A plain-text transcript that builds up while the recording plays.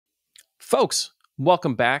Folks,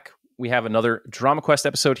 welcome back. We have another DramaQuest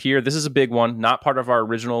episode here. This is a big one, not part of our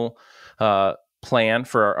original plan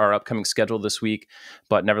for our upcoming schedule this week,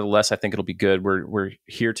 but nevertheless, I think it'll be good. We're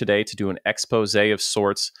here today to do an expose of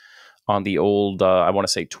sorts on the old, I want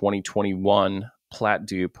to say 2021 Plat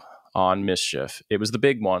Dupe on Mischief. It was the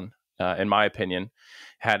big one, in my opinion,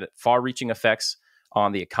 had far-reaching effects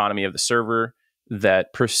on the economy of the server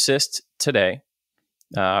that persist today.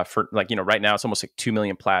 Right now it's almost like 2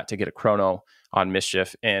 million plat to get a chrono on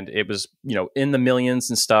Mischief. And it was, in the millions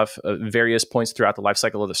and stuff, various points throughout the life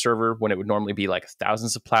cycle of the server when it would normally be like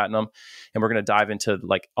thousands of platinum. And we're going to dive into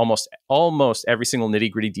like almost every single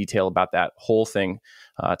nitty gritty detail about that whole thing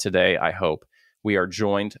today, I hope. We are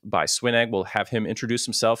joined by Swinegg. We'll have him introduce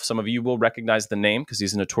himself. Some of you will recognize the name because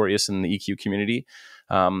he's notorious in the EQ community.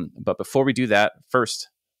 But before we do that, first,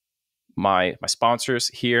 my sponsors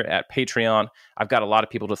here at Patreon. I've got a lot of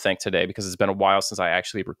people to thank today because it's been a while since I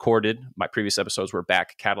actually recorded. My previous episodes were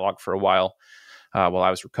back cataloged for a while I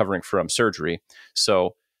was recovering from surgery.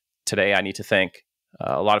 So today I need to thank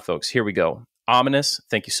a lot of folks. Here we go. Ominous,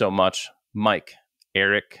 thank you so much. Mike,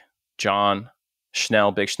 Eric, John,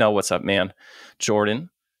 Schnell, Big Schnell, what's up, man? Jordan,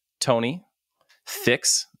 Tony,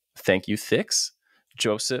 Thix, thank you, Thix,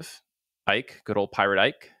 Joseph, Ike, good old Pirate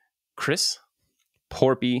Ike, Chris,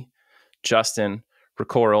 Porpy, Justin,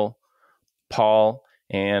 Recoral, Paul,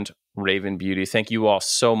 and Raven Beauty. Thank you all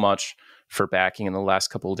so much for backing in the last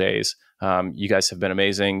couple of days. You guys have been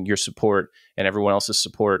amazing. Your support and everyone else's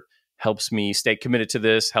support helps me stay committed to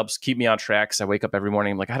this, helps keep me on track because I wake up every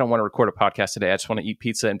morning, I'm like, I don't want to record a podcast today. I just want to eat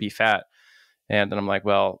pizza and be fat. And then I'm like,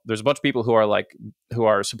 well, there's a bunch of people who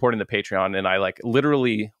are supporting the Patreon, and I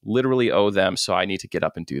literally owe them. So I need to get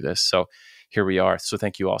up and do this. So here we are. So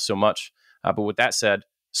thank you all so much. But with that said,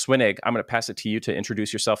 Swinegg, I'm going to pass it to you to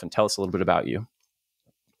introduce yourself and tell us a little bit about you.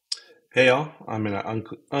 Hey, y'all. I'm in an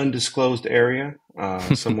undisclosed area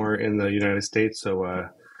somewhere in the United States, so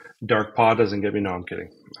Darkpaw doesn't get me. No, I'm kidding.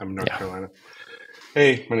 I'm in North Carolina.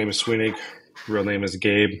 Hey, my name is Swinegg. Real name is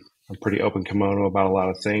Gabe. I'm pretty open kimono about a lot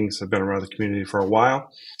of things. I've been around the community for a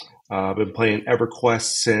while. I've been playing EverQuest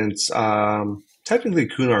since technically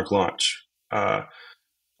Kunark launch. I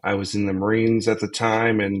was in the Marines at the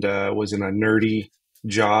time and was in a nerdy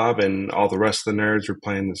job, and all the rest of the nerds were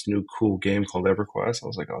playing this new cool game called EverQuest. I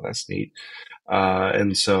was like, oh, that's neat.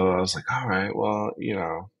 And so I was like, all right, well,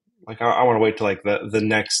 I want to wait till like the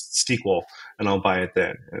next sequel and I'll buy it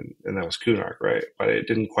then. And that was Kunark, right? But I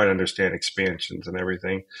didn't quite understand expansions and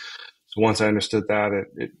everything. So once I understood that,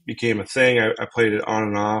 it became a thing. I played it on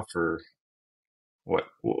and off for what?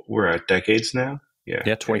 We're at decades now.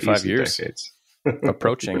 Yeah, 25 years. Decades.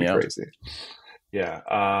 Approaching, yeah. Crazy. Yeah.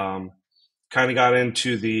 Kind of got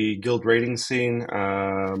into the guild rating scene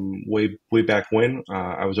way back when.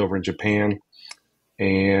 I was over in Japan.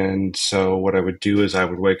 And so what I would do is I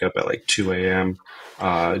would wake up at like 2 a.m.,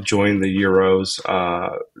 join the Euros,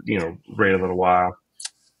 raid a little while.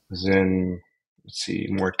 Was in,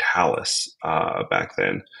 Mortalis back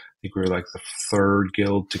then. I think we were like the third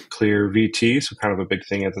guild to clear VT, so kind of a big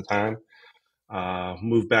thing at the time.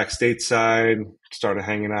 Moved back stateside, started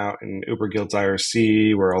hanging out in Uber Guild's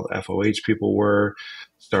IRC where all the FOH people were,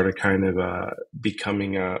 started kind of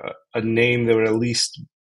becoming a name that would at least,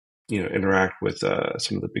 interact with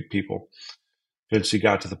some of the big people. Eventually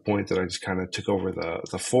got to the point that I just kind of took over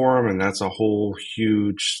the forum, and that's a whole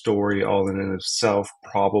huge story all in and of itself,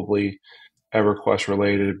 probably EverQuest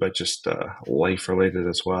related, but just life related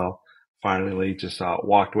as well. Finally, just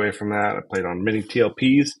walked away from that. I played on many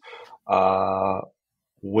TLPs.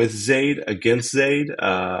 With Zaid, against Zaid,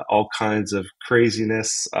 all kinds of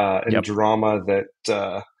craziness and drama that,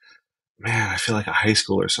 man, I feel like a high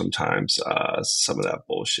schooler sometimes, some of that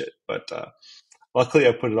bullshit. But luckily,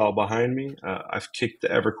 I put it all behind me. I've kicked the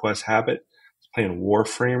EverQuest habit. I was playing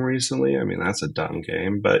Warframe recently. I mean, that's a dumb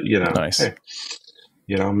game, but, nice. Hey,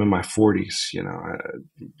 I'm in my 40s,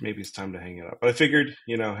 maybe it's time to hang it up. But I figured,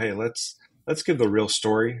 hey, let's give the real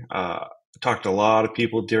story. I talked to a lot of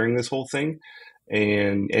people during this whole thing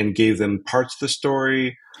and gave them parts of the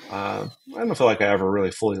story. I don't feel like I ever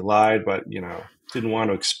really fully lied, but, didn't want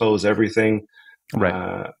to expose everything.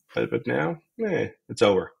 Right. But now, it's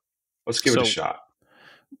over. Let's give it a shot.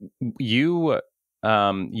 You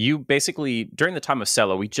basically, during the time of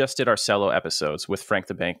Cello, we just did our Cello episodes with Frank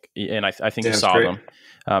the Bank, and I think you saw great.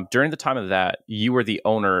 them. During the time of that, you were the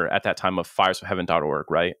owner at that time of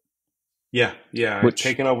firesofheaven.org, right? Yeah. I'd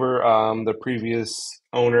taken over. The previous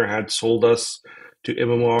owner had sold us to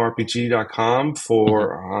MMORPG.com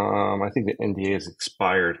for, I think the NDA has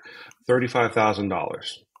expired,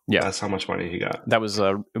 $35,000. Yeah. That's how much money he got. That was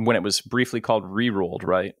when it was briefly called Rerolled,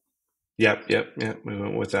 right? Yep. We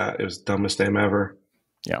went with that. It was the dumbest name ever.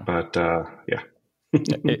 Yeah. But yeah.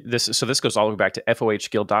 This goes all the way back to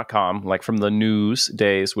fohguild.com, like from the news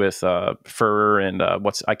days with Fur and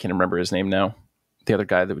I can't remember his name now. The other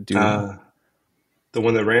guy that would do the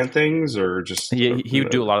one that ran things, or just he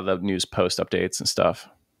would do a lot of the news post updates and stuff.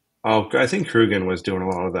 Oh, I think Krugen was doing a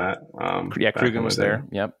lot of that. Yeah, Krugen was there.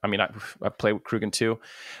 Yep. I mean, I played with Krugen too.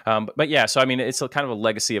 But yeah, so I mean, it's a kind of a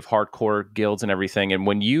legacy of hardcore guilds and everything. And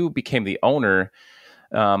when you became the owner,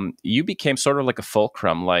 you became sort of like a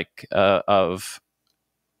fulcrum, like of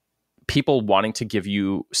people wanting to give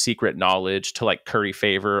you secret knowledge to like curry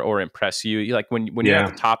favor or impress you. Like when you're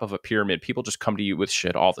at the top of a pyramid, people just come to you with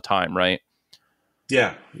shit all the time, right?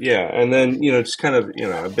 Yeah. And then, just kind of,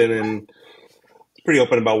 I've been pretty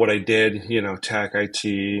open about what I did, tech,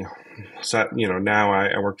 IT. So, now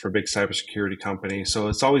I work for a big cybersecurity company. So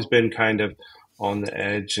it's always been kind of on the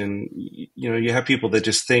edge. And, you have people that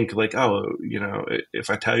just think like, oh, if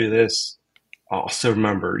I tell you this, I'll still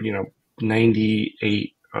remember,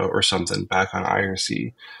 98 or something back on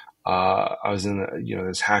IRC. I was in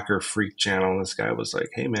this hacker freak channel, and this guy was like,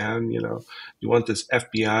 "Hey man, you want this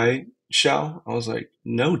FBI shell?" I was like,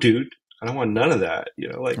 "No, dude, I don't want none of that."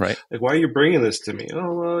 Right. Like, why are you bringing this to me?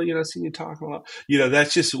 Oh well, I've seen you talking a lot.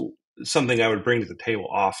 That's just something I would bring to the table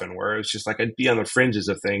often, where it's just like I'd be on the fringes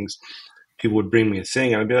of things. People would bring me a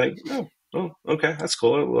thing, and I'd be like, "Oh, okay, that's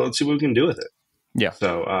cool. Well, let's see what we can do with it." Yeah.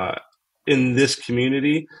 So in this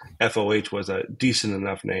community, FOH was a decent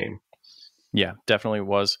enough name. Yeah, definitely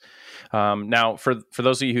was. Now, for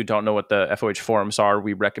those of you who don't know what the FOH forums are,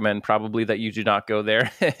 we recommend probably that you do not go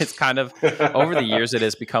there. It's kind of, over the years, it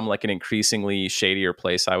has become like an increasingly shadier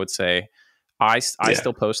place, I would say. I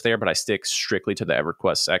still post there, but I stick strictly to the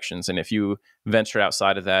EverQuest sections. And if you venture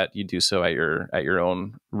outside of that, you do so at your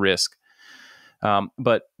own risk.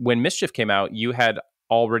 But when Mischief came out, you had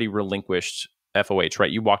already relinquished FOH,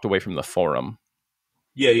 right? You walked away from the forum.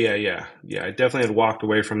 Yeah. I definitely had walked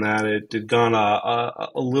away from that. It had gone a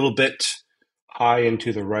little bit high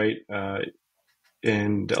into the right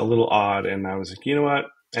and a little odd. And I was like, you know what?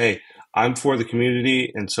 Hey, I'm for the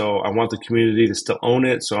community, and so I want the community to still own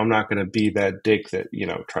it. So I'm not going to be that dick that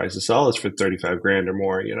tries to sell us for 35 grand or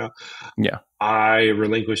more. Yeah. I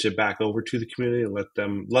relinquish it back over to the community and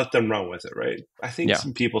let them run with it. Right. I think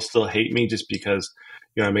some people still hate me just because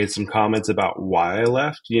I made some comments about why I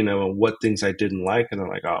left, and what things I didn't like. And they're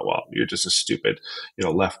like, oh, well, you're just a stupid,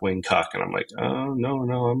 left-wing cuck. And I'm like, oh, no,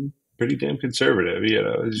 I'm pretty damn conservative.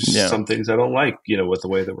 Just some things I don't like, with the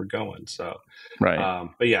way that we're going. So, right.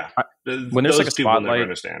 But yeah, when there's like a spotlight, never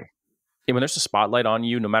understand. Yeah, when there's a spotlight on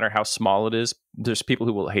you, no matter how small it is, there's people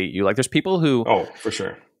who will hate you. Like there's people who, oh, for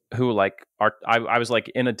sure, who like are. I was like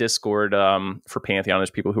in a Discord for Pantheon. There's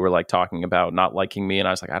people who were like talking about not liking me, and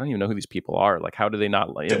I was like, I don't even know who these people are. Like, how do they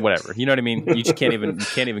not like whatever? You know what I mean? You just can't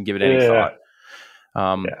even give it any thought.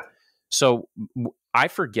 So I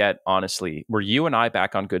forget, honestly, were you and I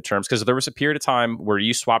back on good terms? Because there was a period of time where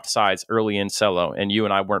you swapped sides early in Cello, and you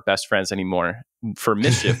and I weren't best friends anymore. For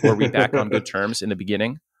Mischief, were we back on good terms in the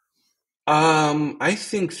beginning? I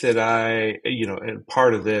think that and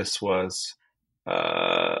part of this was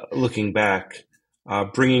looking back,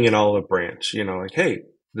 bringing in olive branch. Like, hey,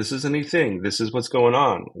 this is a new thing. This is what's going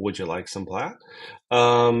on. Would you like some plat?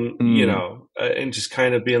 And just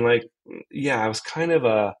kind of being like, I was kind of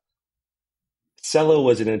a Cello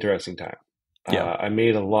was an interesting time. I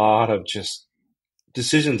made a lot of just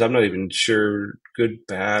decisions. I'm not even sure good,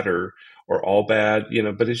 bad, or all bad,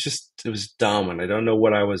 but it was dumb, and I don't know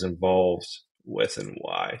what I was involved with and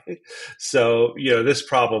why. So, this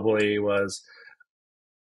probably was,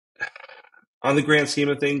 on the grand scheme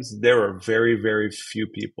of things, there are very, very few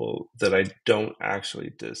people that I don't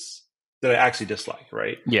actually that I actually dislike,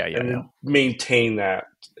 right? Yeah. Maintain that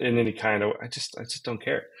in any kind of, I just don't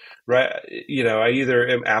care, right? I either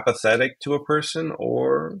am apathetic to a person,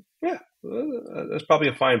 or that's probably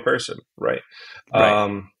a fine person, right?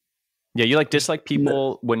 Yeah, you dislike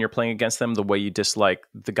people when you're playing against them the way you dislike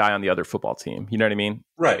the guy on the other football team. You know what I mean?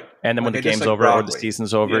 Right. And then when the game's over or the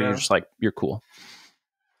season's over, you're just like, you're cool.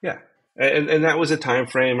 Yeah. And that was a time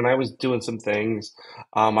frame, and I was doing some things.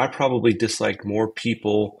 I probably disliked more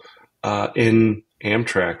people in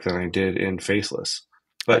Amtrak than I did in Faceless.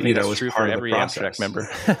 But it was true part for of every the process. Amtrak member.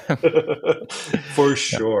 For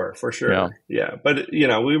sure. Yeah. But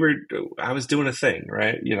I was doing a thing,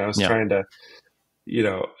 right? I was trying to,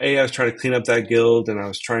 I was trying to clean up that guild, and I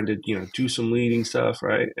was trying to, do some leading stuff,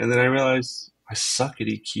 right? And then I realized I suck at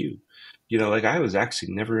EQ. I was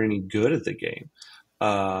actually never any good at the game.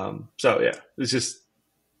 So yeah, it's just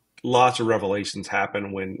lots of revelations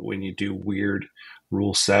happen when you do weird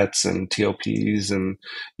rule sets and TLPs, and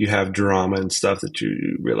you have drama and stuff that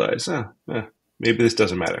you realize, maybe this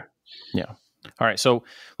doesn't matter. Yeah. All right, so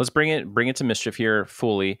let's bring it to Mischief here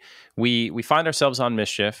fully. We find ourselves on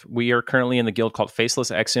Mischief. We are currently in the guild called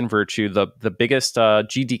Faceless X in Virtue, the biggest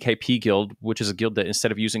GDKP guild, which is a guild that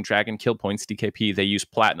instead of using Dragon Kill Points DKP, they use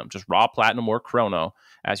Platinum, just raw Platinum or Chrono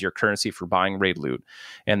as your currency for buying raid loot,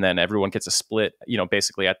 and then everyone gets a split.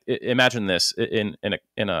 Basically, imagine this in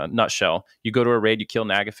a nutshell: you go to a raid, you kill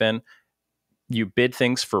Nagafen. You bid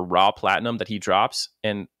things for raw platinum that he drops,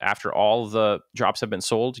 and after all the drops have been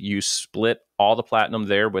sold, you split all the platinum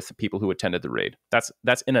there with the people who attended the raid. That's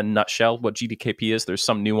in a nutshell what GDKP is. There's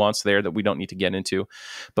some nuance there that we don't need to get into,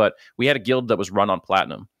 but we had a guild that was run on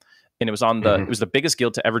platinum, and it was on it was the biggest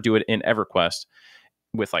guild to ever do it in EverQuest,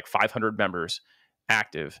 with like 500 members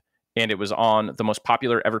active, and it was on the most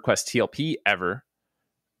popular EverQuest TLP ever.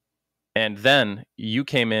 And then you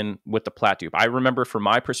came in with the Plat Dupe. I remember from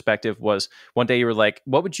my perspective was one day you were like,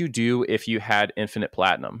 what would you do if you had infinite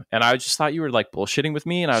platinum? And I just thought you were like bullshitting with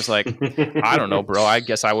me. And I was like, I don't know, bro. I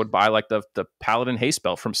guess I would buy like the Paladin haste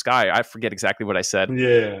spell from Sky. I forget exactly what I said.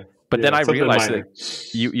 Yeah. But then I realized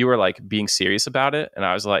that you were like being serious about it. And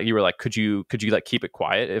I was like, you were like, could you like keep it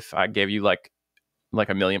quiet if I gave you like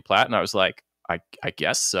a million plat? And I was like, I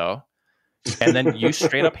guess so. And then you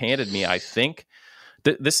straight up handed me, I think,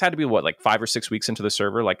 this had to be like 5 or 6 weeks into the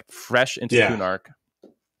server, like fresh into Kunark.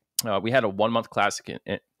 We had a 1 month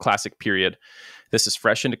classic period. This is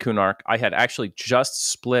fresh into Kunark. I had actually just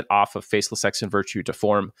split off of Faceless X and Virtue to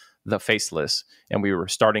form the Faceless, and we were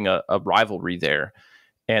starting a rivalry there.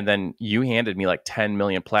 And then you handed me like 10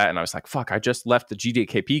 million plat, and I was like, fuck, I just left the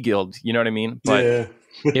GDKP guild. You know what I mean? But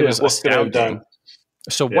it was astounding.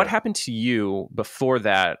 So what happened to you before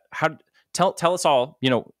that? Tell us all,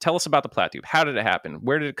 tell us about the Plat Dupe. How did it happen?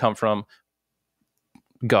 Where did it come from?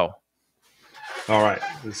 Go. All right.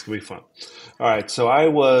 This is going to be fun. All right. So I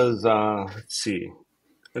was, let's see.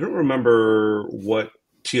 I don't remember what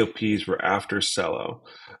TLPs were after Cello,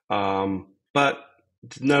 but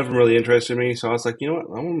none of them really interested me. So I was like, you know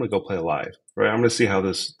what? I'm going to go play live, right? I'm going to see how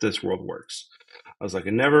this world works. I was like,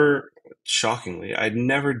 shockingly, I'd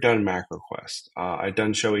never done MacroQuest. I'd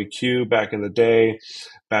done Show EQ back in the day,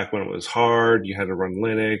 back when it was hard. You had to run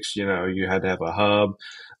Linux, you had to have a hub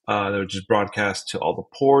that would just broadcast to all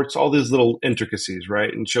the ports, all these little intricacies,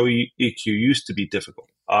 right? And Show EQ used to be difficult,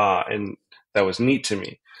 and that was neat to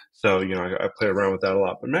me. So, I played around with that a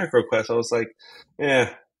lot. But MacroQuest, I was like,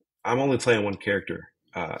 I'm only playing one character.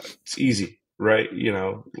 It's easy, right?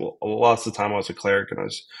 Lots of the time I was a cleric and I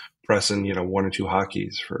was pressing, 1 or 2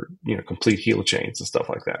 hotkeys for, complete heal chains and stuff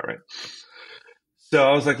like that, right? So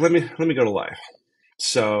I was like, let me go to live.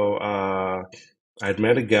 So I'd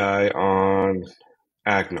met a guy on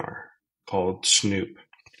Agnar called Snoop.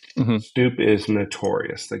 Mm-hmm. Snoop is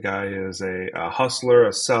notorious. The guy is a hustler,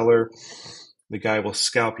 a seller. The guy will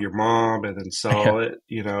scalp your mom and then sell it,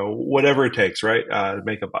 whatever it takes, right? To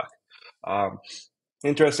make a buck.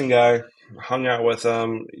 Interesting guy. Hung out with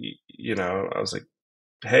him. I was like,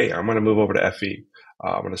 hey, I'm going to move over to FE.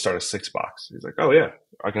 I'm going to start a 6 box. He's like, oh, yeah,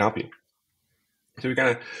 I can help you. So he kind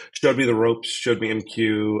of showed me the ropes, showed me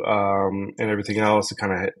MQ and everything else. I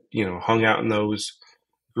kind of, hung out in those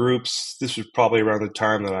groups. This was probably around the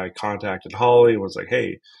time that I contacted Holly and was like,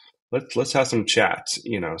 hey, let's have some chats,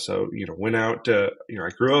 So, went out to, I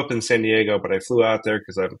grew up in San Diego, but I flew out there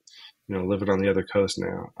because I'm, living on the other coast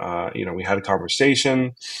now. We had a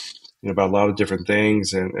conversation, about a lot of different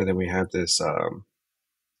things. And then we had this...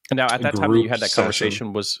 And now, at that time that you had that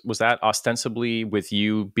conversation, was that ostensibly with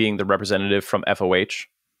you being the representative from FOH?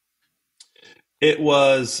 It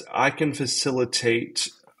was. I can facilitate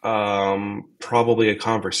probably a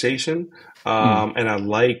conversation, and I'd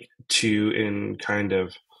like to, in kind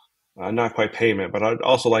of not quite payment, but I'd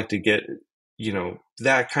also like to get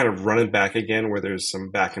that kind of running back again, where there's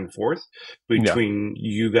some back and forth between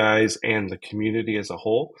you guys and the community as a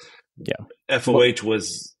whole. Yeah, FOH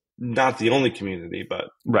was not the only community, but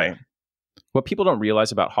right. What people don't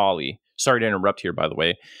realize about Holly, sorry to interrupt here, by the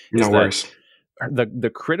way, is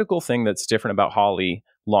the critical thing that's different about Holly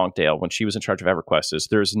Longdale when she was in charge of EverQuest is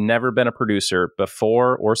there's never been a producer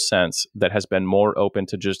before or since that has been more open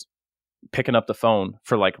to just picking up the phone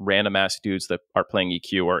for like random ass dudes that are playing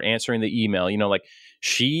EQ or answering the email. Like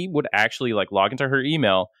she would actually like log into her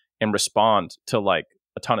email and respond to like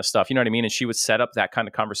a ton of stuff, you know what I mean? And she would set up that kind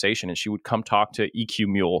of conversation and she would come talk to EQ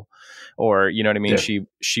Mule or, you know what I mean? Yeah.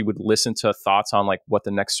 She would listen to thoughts on like what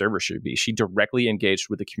the next server should be. She directly engaged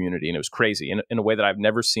with the community and it was crazy in a way that I've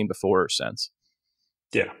never seen before or since.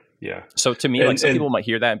 Yeah. Yeah. So to me, some people might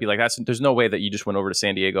hear that and be like, there's no way that you just went over to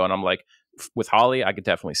San Diego. And I'm like, with Holly, I could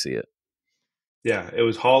definitely see it. Yeah, it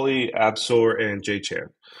was Holly, Absol, and Jay Chan.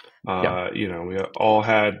 Yeah, We all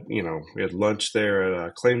had, we had lunch there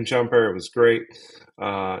at Claim Jumper. It was great.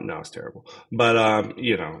 No, it's terrible. But,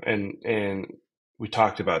 and we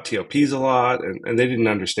talked about TLPs a lot, and they didn't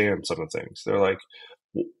understand some of the things. They're like,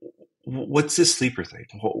 what's this sleeper thing?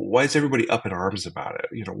 Why is everybody up in arms about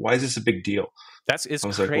it? Why is this a big deal? it's I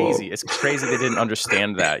was like, well, crazy. It's crazy they didn't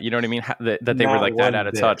understand that. You know what I mean? That they were not like that out one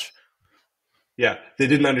of bit. touch. Yeah, they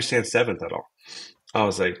didn't understand seventh at all. I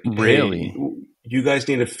was like, hey, Really? you guys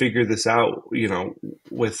need to figure this out,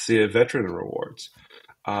 with the veteran rewards.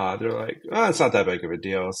 They're like, oh, it's not that big of a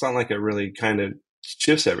deal. It's not like it really kind of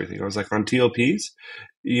shifts everything. I was like, on TLPs,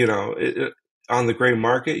 on the gray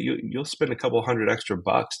market, you'll spend a couple hundred extra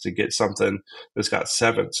bucks to get something that's got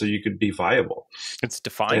seven, so you could be viable. It's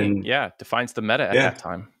defining. And Yeah, defines the meta at yeah, that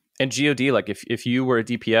time. And God, like if you were a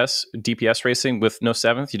DPS racing with no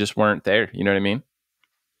seventh, you just weren't there. You know what I mean?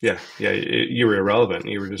 yeah, yeah, you were irrelevant.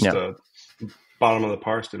 You were just Yeah. bottom of the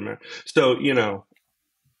parse, didn't matter. So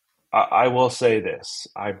I will say this: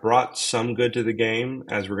 I brought some good to the game,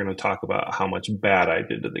 as we're going to talk about how much bad I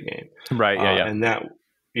did to the game, Right. Yeah. Yeah. and that,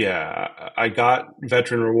 yeah, I got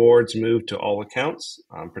veteran rewards moved to all accounts.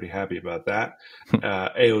 I'm pretty happy about that.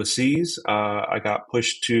 AOCs, I got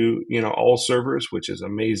pushed to all servers, which is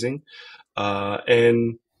amazing.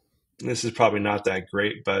 And this is probably not that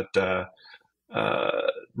great, but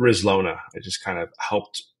Rizlona, I just kind of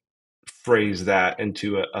helped phrase that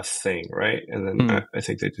into a thing, right? And then Hmm. I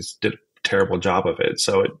think they just did a terrible job of it,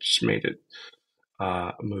 so it just made it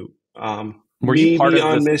moot. Were you part Maybe of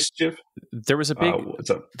on the? Mischief. There was a big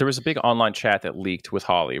What's up? there was a big online chat that leaked with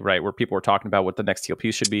Holly, right, where people were talking about what the next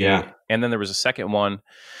TLP should be, Yeah, and then there was a second one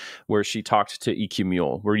where she talked to EQ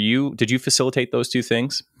Mule. Did you facilitate those two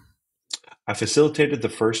things? I facilitated the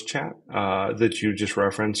first chat that you just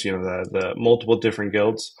referenced. The multiple different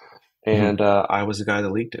guilds, Mhm. and I was the guy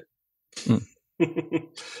that leaked it. Mm.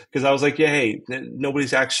 Because I was like, yeah, hey, nobody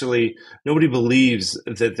believes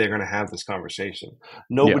that they're going to have this conversation. Yeah.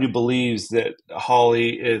 Nobody believes that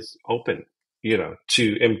Holly is open,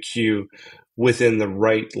 to MQ within the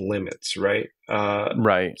right limits, right?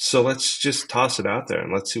 Right. So let's just toss it out there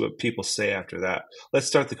and let's see what people say after that. Let's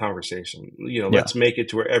start the conversation. Yeah. Let's make it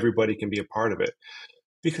to where everybody can be a part of it.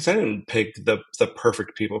 Because I didn't pick the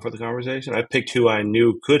perfect people for the conversation. I picked who I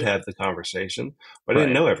knew could have the conversation, but I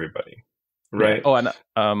didn't Right. know everybody. Yeah. Right. Oh,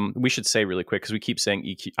 and we should say really quick because we keep saying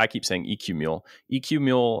EQ. I keep saying EQ Mule. EQ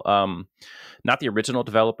Mule, not the original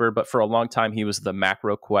developer, but for a long time he was the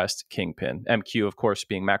MacroQuest kingpin. MQ, of course,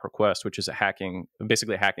 being MacroQuest, which is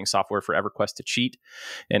basically a hacking software for EverQuest to cheat,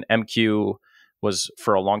 and MQ was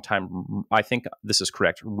for a long time, I think this is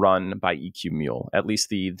correct, run by EQ Mule. At least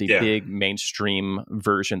the Yeah. big mainstream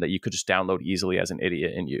version that you could just download easily as an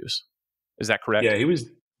idiot and use. Is that correct? Yeah. He was.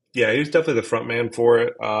 Yeah, he was definitely the front man for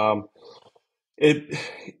it. It.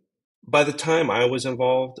 By the time I was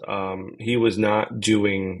involved, he was not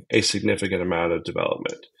doing a significant amount of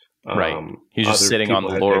development. Right. He's just Other sitting on people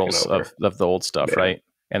the had taken laurels over. of the old stuff, Yeah. right?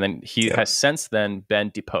 And then he Yeah. has since then been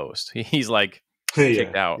deposed. He's like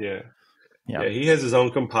kicked Yeah. out. Yeah. Yeah. Yeah. He has his own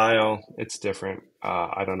compile. It's different.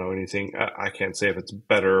 I don't know anything. I can't say if it's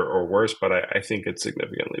better or worse, but I think it's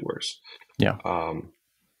significantly worse. Yeah.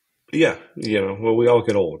 Yeah. Well, we all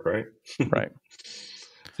get old, right? Right.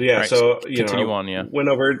 So yeah, All right. so Continue on. Yeah. I went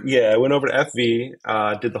over to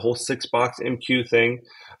FV, did the whole 6-box MQ thing,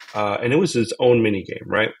 and it was his own mini game,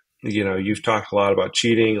 right? You've talked a lot about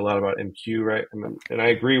cheating, a lot about MQ, right? And I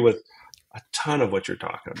agree with a ton of what you're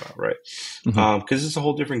talking about, right? Mhm. Because it's a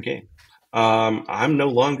whole different game. I'm no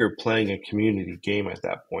longer playing a community game at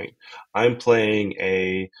that point. I'm playing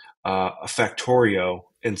a Factorio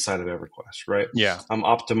inside of EverQuest, right? Yeah. I'm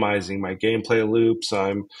optimizing my gameplay loops.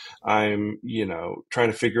 I'm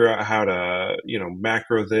trying to figure out how to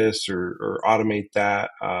macro this or automate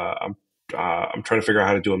that. I'm trying to figure out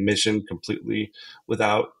how to do a mission completely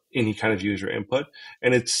without any kind of user input,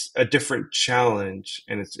 and it's a different challenge,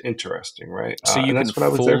 and it's interesting, right? So you And can that's what I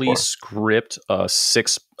was there fully for. script a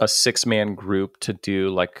six man group to do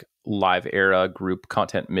like live era group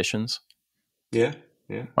content missions. Yeah,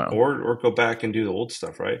 yeah. Wow. Or go back and do the old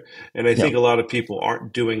stuff, right? And I Yeah. think a lot of people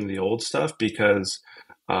aren't doing the old stuff because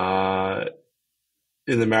uh,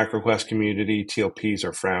 in the MacroQuest community, TLPs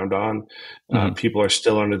are frowned on. Mhm. People are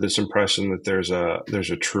still under this impression that there's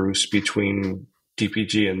a truce between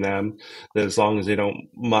DPG and them. That as long as they don't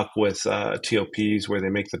muck with TLPs where they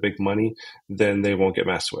make the big money, then they won't get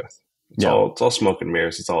messed with. Yeah. It's all smoke and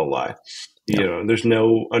mirrors. It's all a lie. Yeah. There's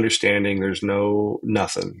no understanding. There's no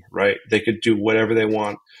nothing, right? They could do whatever they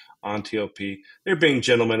want on TLP. They're being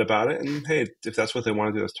gentlemen about it, and hey, if that's what they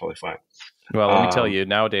want to do, that's totally fine. Well, let me tell you,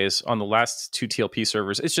 nowadays on the last 2 TLP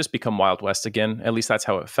servers, it's just become Wild West again. At least that's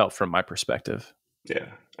how it felt from my perspective. Yeah.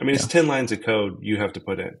 I mean, it's 10 lines of code you have to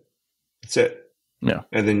put in. That's it. Yeah.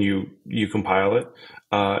 And then you compile it,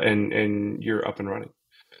 and you're up and running.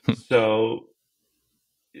 So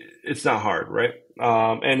it's not hard, right?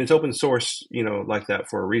 And it's open source, like that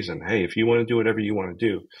for a reason. Hey, if you want to do whatever you want to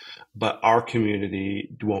do, but our community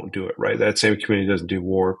won't do it, right? That same community doesn't do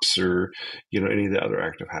warps or, any of the other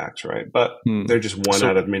active hacks, right? But they're just one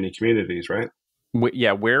out of many communities, right?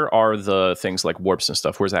 Yeah. Where are the things like warps and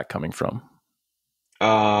stuff? Where's that coming from?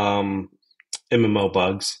 MMO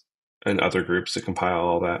bugs and other groups that compile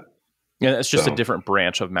all that. Yeah, it's just a different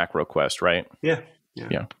branch of MacroQuest, right? Yeah.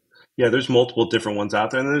 Yeah, there's multiple different ones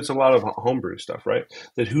out there, and there's a lot of homebrew stuff, right?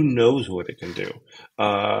 That who knows what it can do,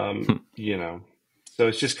 So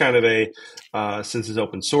it's just kind of since it's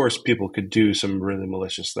open source, people could do some really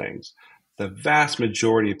malicious things. The vast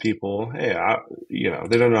majority of people, they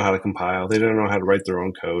don't know how to compile, they don't know how to write their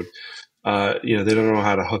own code, they don't know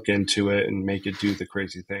how to hook into it and make it do the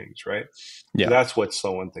crazy things, right? Yeah, so that's what's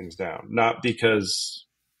slowing things down, not because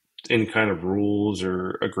any kind of rules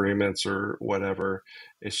or agreements or whatever.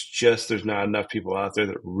 It's just there's not enough people out there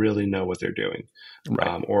that really know what they're doing,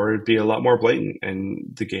 right. Or it'd be a lot more blatant,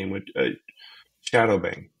 and the game would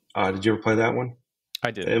Shadowbang. Did you ever play that one?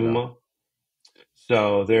 I did. MMO.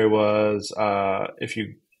 So there was if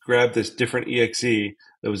you grab this different exe,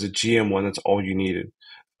 there was a GM one. That's all you needed,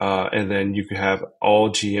 and then you could have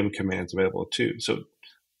all GM commands available too. So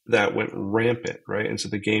that went rampant, right? And so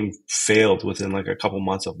the game failed within like a couple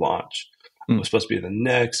months of launch. It was supposed to be the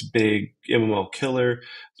next big MMO killer,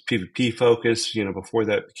 PvP focus. Before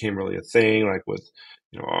that became really a thing, like with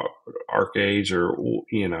Arcade or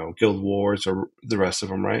Guild Wars or the rest of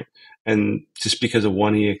them, right? And just because of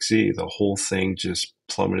one exe, the whole thing just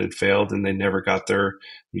plummeted, failed, and they never got their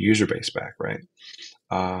user base back, right?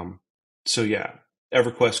 So yeah.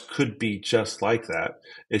 EverQuest could be just like that.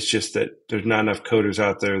 It's just that there's not enough coders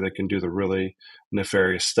out there that can do the really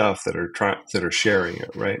nefarious stuff that are sharing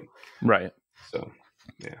it, right? Right. So,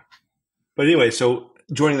 yeah. But anyway, so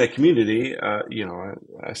joining that community, I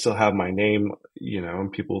still have my name,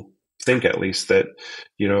 and people think at least that,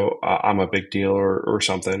 I'm a big deal or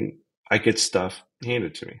something. I get stuff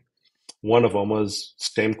handed to me. One of them was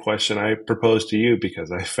same question I proposed to you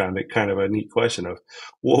because I found it kind of a neat question of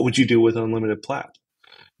what would you do with unlimited plat?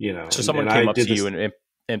 So someone came up to you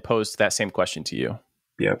and posed that same question to you.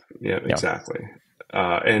 Yep, exactly.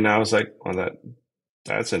 And I was like, well,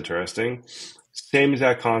 that's interesting. Same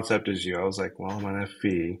exact concept as you. I was like, well, I'm an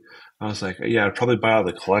FV. I was like, yeah, I'd probably buy all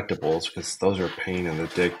the collectibles because those are a pain in the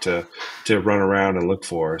dick to run around and look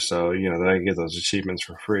for. So, then I get those achievements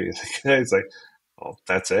for free. He's like, well,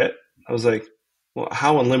 that's it? I was like, well,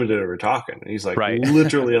 how unlimited are we talking? And he's like, right.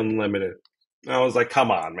 Literally unlimited. And I was like, come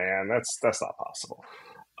on, man, that's not possible.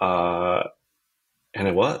 And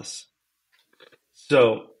it was.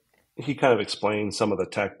 So he kind of explained some of the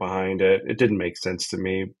tech behind it. It didn't make sense to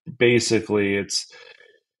me. Basically, it's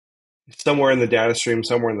somewhere in the data stream,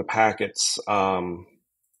 somewhere in the packets,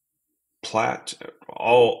 plat,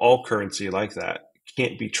 all currency like that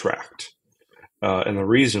can't be tracked. And the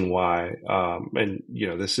reason why, and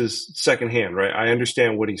this is secondhand, right? I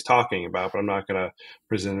understand what he's talking about, but I'm not going to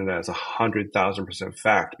present it as 100,000%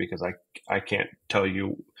 fact because I can't tell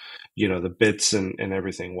you, the bits and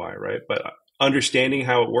everything why, right? But understanding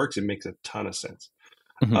how it works, it makes a ton of sense.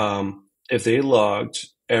 Mm-hmm. If they logged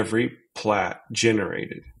every plat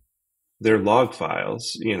generated, their log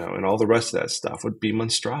files, and all the rest of that stuff would be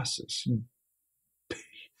monstrous.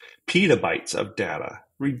 Petabytes of data.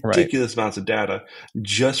 Ridiculous amounts of data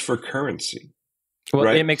just for currency. Well,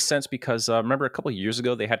 it makes sense because remember a couple of years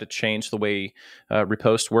ago they had to change the way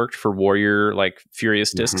repost worked for Warrior, like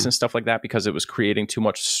Furious disks and stuff like that because it was creating too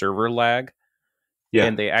much server lag. Yeah,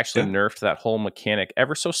 and they actually nerfed that whole mechanic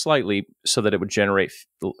ever so slightly so that it would generate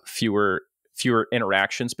fewer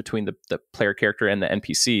interactions between the player character and the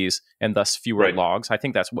NPCs, and thus fewer logs. I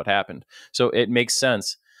think that's what happened. So it makes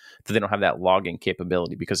sense that they don't have that logging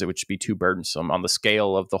capability because it would just be too burdensome on the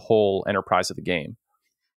scale of the whole enterprise of the game.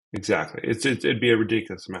 Exactly. It'd be a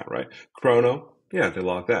ridiculous amount, right? Chrono, yeah, they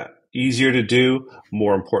log that. Easier to do,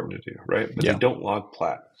 more important to do, right? But they don't log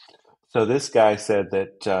plat. So this guy said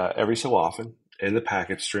that every so often in the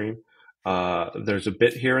packet stream, there's a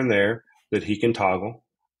bit here and there that he can toggle,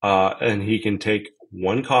 and he can take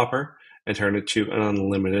 1 copper and turn it to an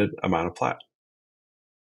unlimited amount of plat.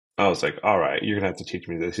 I was like, all right, you're going to have to teach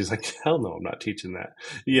me this. He's like, hell no, I'm not teaching that.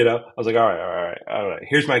 I was like, all right.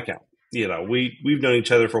 Here's my account. We've known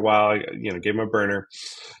each other for a while. I, gave him a burner.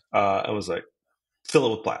 I was like, fill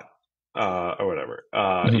it with plat. or whatever.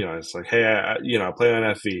 Mhm. It's like, hey, I play on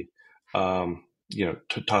FV.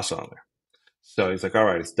 Toss it on there. So he's like, all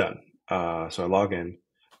right, it's done. So I log in,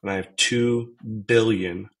 and I have 2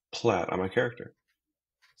 billion plat on my character.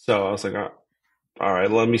 So I was like, all right,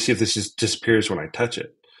 let me see if this just disappears when I touch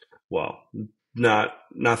it. Well, not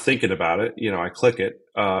thinking about it, I click it,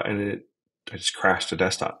 and I just crashed the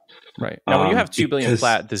desktop. Right. Now, when you have 2 billion Because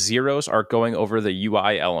plat, the zeros are going over the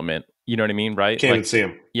UI element. You know what I mean, right? can't Like, even see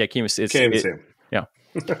him. yeah, can't even, Can't even see him. yeah.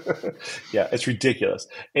 Yeah, it's ridiculous.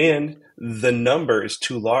 And the number is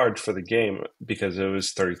too large for the game because it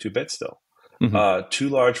was 32-bit still. Mhm. Too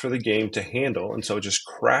large for the game to handle, and so it just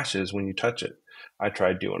crashes when you touch it. I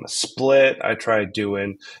tried doing a split. I tried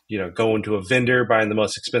doing, going to a vendor, buying the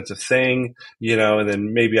most expensive thing, and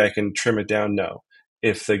then maybe I can trim it down. No.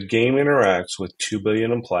 If the game interacts with 2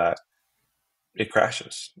 billion in plat, it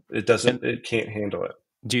crashes. And It can't handle it.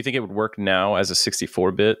 do you think it would work now as a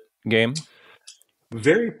 64-bit game?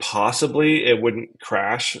 Very possibly it wouldn't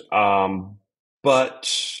crash.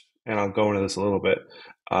 But, and I'll go into this a little bit,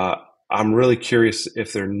 uh, I'm really curious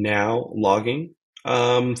if they're now logging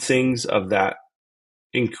things of that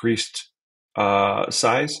increased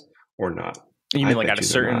size or not. You I mean like at bet a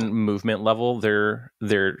you they're certain not. movement level, they're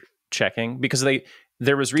checking because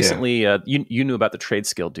there was Yeah. recently you knew about the trade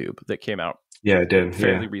skill dupe that came out Yeah, I did.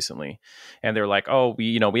 fairly Yeah. recently, and they're like, oh,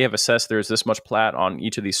 we have assessed there's this much plat on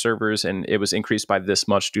each of these servers, and it was increased by this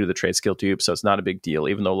much due to the trade skill dupe, so it's not a big deal,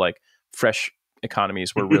 even though like fresh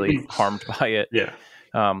economies were really harmed by it. Yeah.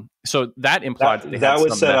 So that implied that they had That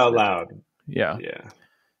was some said out method. loud. Yeah, Yeah.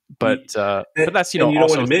 but that's And you don't want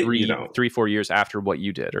also to admit, 3-4 years after what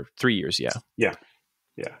you did, or 3 years. Yeah, yeah.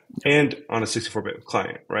 Yeah. And on a 64-bit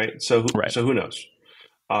client, right? So right. who knows?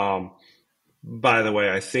 Um, By the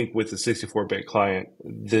way, I think with the 64-bit client,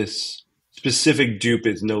 this specific dupe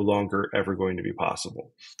is no longer ever going to be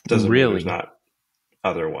possible. Doesn't mean there's Really. not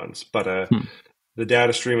other ones, but Hmm. the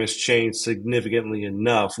data stream has changed significantly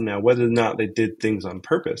enough. Now, whether or not they did things on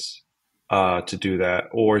purpose to do that,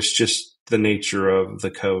 or it's just the nature of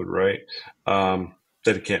the code, right?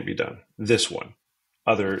 That it can't be done. This one,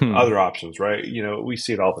 Hmm. other options, right? We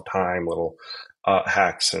see it all the time, little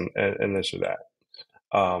hacks and this or that.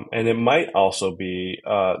 And it might also be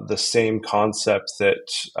the same concept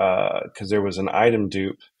that because there was an item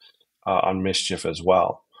dupe on Mischief as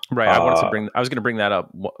well. Right. Uh, I was going to bring that up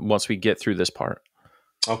once we get through this part.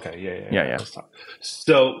 okay, Yeah. yeah. Yeah. Let's talk.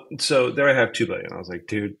 So there I have 2 billion. I was like,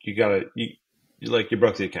 dude, you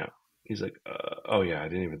broke the account. He's like, oh yeah, I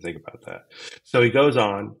didn't even think about that. So he goes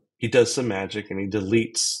on, he does some magic, and he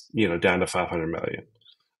deletes, down to 500 million.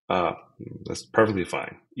 Uh, that's perfectly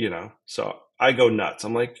fine, So I go nuts.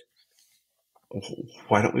 I'm like,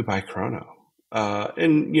 why don't we buy Chrono?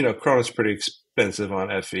 And Chrono's pretty expensive on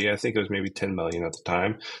FE. I think it was maybe 10 million at the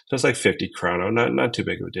time. So it's like 50 Chrono, not too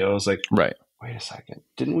big of a deal. I was like, Right. wait a second,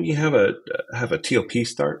 didn't we have a TLP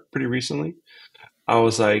start pretty recently? I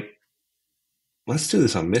was like, let's do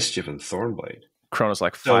this on Mischief and Thornblade. Chrono's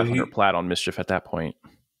like So 500 plat on Mischief at that point.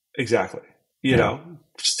 exactly, Yeah.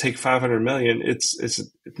 just take 500 million. It's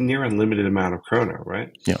a near unlimited amount of Chrono,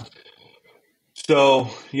 right? Yeah. So,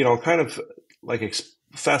 kind of like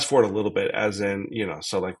fast forward a little bit, as in,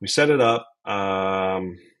 so like we set it up.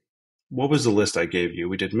 What was the list I gave you?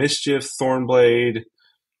 We did Mischief, Thornblade,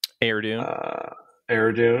 Aradune.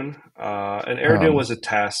 Aradune, and Aradune was a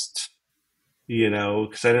test,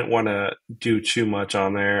 because I didn't want to do too much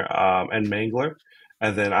on there, and Mangler,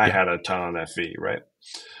 and then I Yeah. had a ton on FE, right?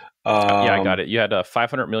 Yeah, I got it. You had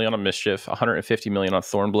 500 million on Mischief, 150 million on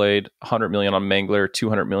Thornblade, 100 million on Mangler,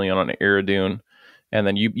 200 million on Aradune, and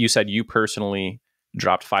then you said you personally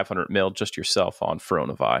dropped 500 mil just yourself on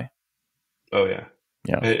Firiona Vie. Oh yeah,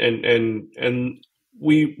 Yeah. and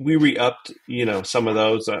we re-upped, some of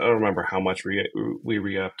those. I don't remember how much we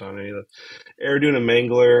re-upped on any of the Aradune and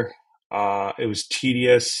Mangler. It was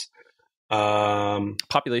tedious.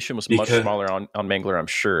 Population was much Because smaller on Mangler, I'm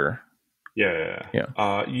sure. yeah.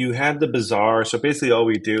 Yeah. You had the bazaar. So basically all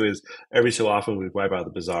we do is every so often we wipe out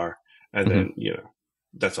the bazaar, and Mhm. then,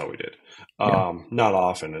 that's all we did. Yeah. Not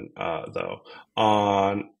often, though.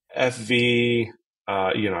 On FV,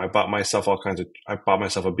 I bought myself I bought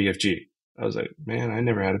myself a BFG. I was like, man, I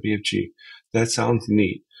never had a BFG. That sounds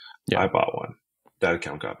neat. Yeah. I bought one. That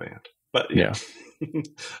account got banned. But Yeah.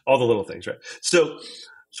 all the little things, right? So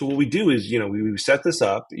what we do is, we set this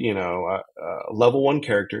up, level 1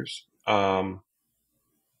 characters,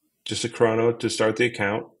 just a Chrono to start the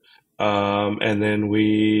account. And then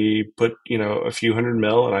we put, a few hundred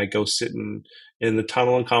mil, and I go sit in the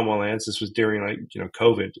tunnel in Commonwealth Lands. This was during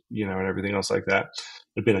COVID, and everything else like that.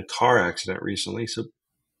 There'd been a car accident recently. So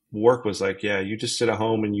work was like, yeah, you just sit at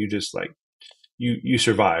home and you just like you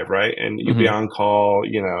survive, right? And you'll be Hmm. on call,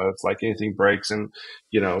 if like anything breaks, and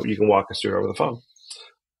you can walk us through it over the phone.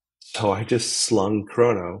 So I just slung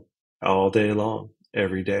chrono all day long,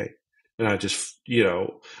 every day. And I just,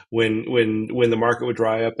 when the market would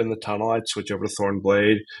dry up in the tunnel, I'd switch over to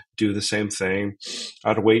Thornblade, do the same thing.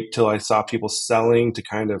 I'd wait till I saw people selling to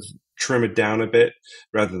kind of trim it down a bit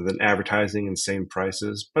rather than advertising insane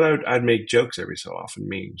prices. But I'd make jokes every so often,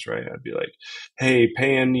 memes, right? I'd be like, hey,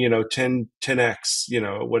 paying, 10x,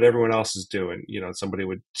 what everyone else is doing. Somebody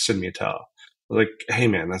would send me a towel. Like, hey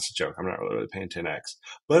man, that's a joke. I'm not really paying 10x,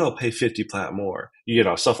 but I'll pay 50 plat more,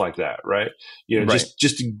 stuff like that, right? Right.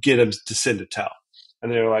 Just to get them to send a tell. And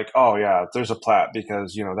they're like, oh yeah, there's a plat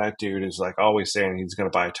because, that dude is like always saying he's going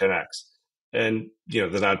to buy 10x. And,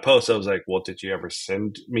 then I'd post, I was like, well, did you ever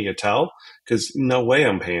send me a tell? Because no way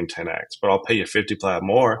I'm paying 10x, but I'll pay you 50 plat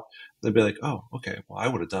more. They'd be like, oh, okay, well, I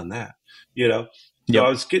would have done that, So Yep. I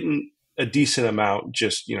was getting a decent amount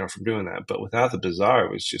just, from doing that. But without the bazaar,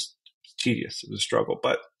 it was just tedious. It was a struggle.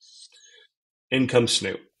 But in comes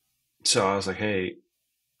Snoop. So I was like, hey,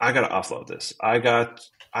 I got to offload this. I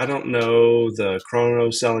don't know the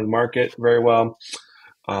chrono selling market very well.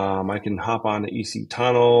 I can hop on the EC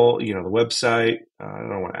Tunnel, the website. I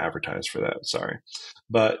don't want to advertise for that. Sorry.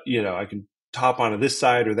 But, I can hop onto this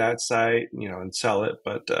site or that site, and sell it.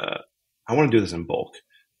 But I want to do this in bulk.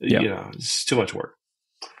 Yeah. It's too much work.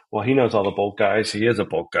 Well, he knows all the bulk guys. He is a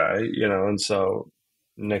bulk guy, and so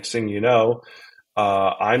next thing you know,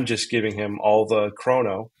 I'm just giving him all the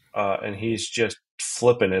chrono, and he's just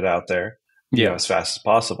flipping it out there, Yeah. as fast as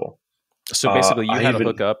possible. So basically, you I had a even,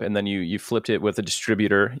 hookup, and then you flipped it with a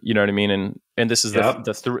distributor. You know what I mean? And this is yep,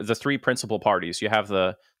 the three principal parties. You have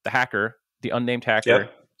the hacker, the unnamed hacker.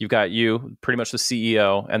 yep, You've got you, pretty much the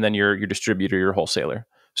CEO, and then your distributor, your wholesaler,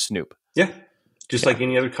 Snoop. yeah, just Yeah. like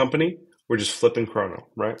any other company, we're just flipping chrono,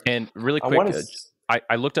 right? And really I quick, want to,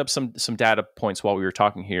 I looked up some data points while we were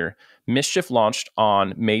talking here. Mischief launched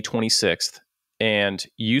on May 26th, and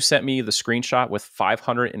you sent me the screenshot with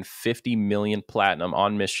 550 million platinum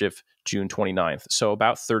on Mischief June 29th. So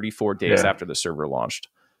about 34 days yeah. after the server launched.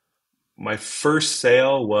 My first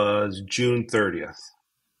sale was June 30th.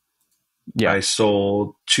 Yeah. I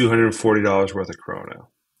sold $240 worth of chrono.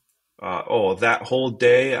 That whole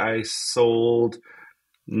day I sold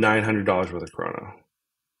 $900 worth of chrono.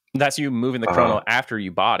 That's you moving the Uh, chrono after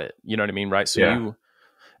you bought it. You know what I mean? Right. So yeah,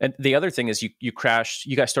 and the other thing is you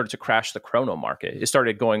guys started to crash the chrono market. It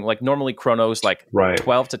started going like normally chronos like right.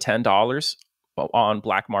 $12 to $10 on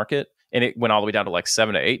black market. And it went all the way down to like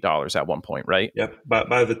 $7 to $8 at one point, right? Yep. But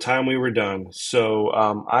by the time we were done, so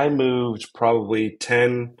I moved probably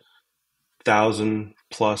 10,000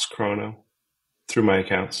 plus chrono through my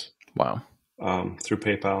accounts, Wow. through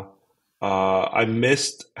PayPal. I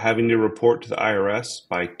missed having to report to the IRS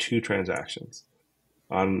by 2 transactions.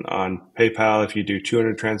 On PayPal, if you do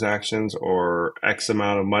 200 transactions or X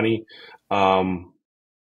amount of money, um,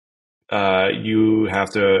 you have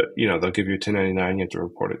to, they'll give you a 1099. You have to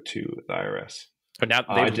report it to the IRS. But now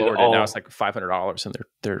I they've did lowered it. Now it's all, like $500, and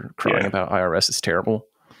they're crying yeah, about IRS. It's terrible.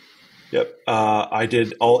 yep. I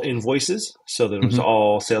did all invoices, so that it was Hmm.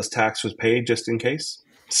 all sales tax was paid just in case.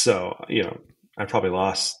 So, I probably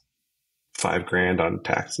lost $5,000 on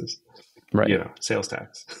taxes, Right. sales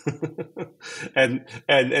tax, and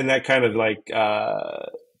that kind of like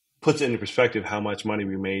puts it into perspective how much money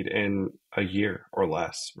we made in a year or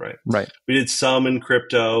less, right? Right. We did some in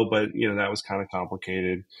crypto, but that was kind of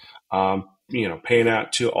complicated. Paying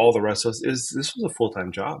out to all the rest of us this was a full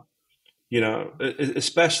time job.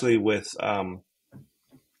 Especially with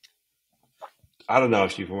I don't know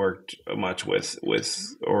if you've worked much with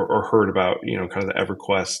or heard about kind of the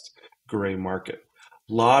EverQuest gray market.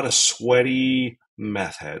 A lot of sweaty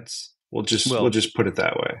meth heads. We'll Well, just put it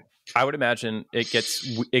that way. I would imagine it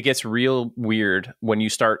gets real weird when you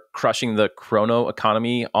start crushing the chrono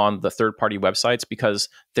economy on the third party websites, because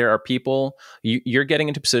there are people you're getting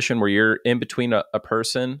into a position where you're in between a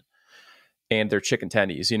person and their chicken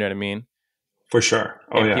tendies. You know what I mean? For sure.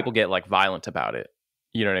 Oh And yeah, people get like violent about it.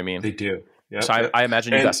 You know what I mean? they do. So Yep, yep. I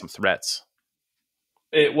imagine you got And some threats.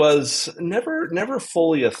 it was never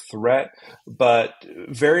fully a threat, but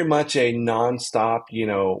very much a nonstop,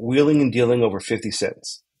 wheeling and dealing over 50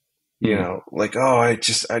 cents. Hmm. Like, oh, I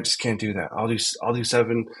just can't do that. I'll do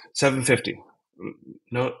 750.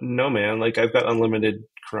 No, no, man. Like I've got unlimited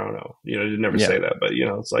chrono. I did never Yeah. say that, but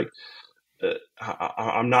it's like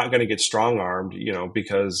I'm not going to get strong armed,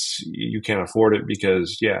 because you can't afford it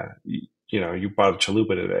because yeah, you bought a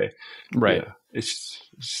chalupa today. Right. Yeah, it's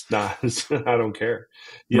It's not, I don't care,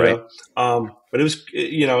 Right. but it was,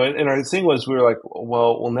 and our thing was, we were like,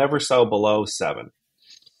 well, we'll never sell below 7,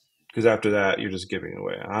 because after that, you're just giving it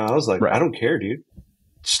away. I was like, I Right. don't care, dude.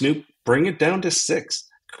 Snoop, bring it down to 6.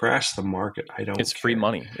 Crash the market. I don't It's free care.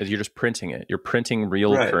 money. You're just printing it. You're printing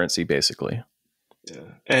real Right. currency, basically. Yeah.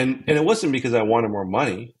 And it wasn't because I wanted more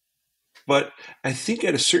money, but I think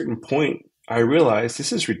at a certain point, I realized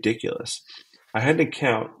this is ridiculous. I had an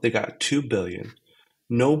account. They got 2 billion.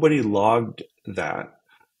 Nobody logged that.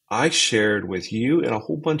 I shared with you and a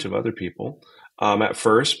whole bunch of other people at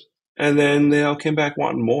first, and then they all came back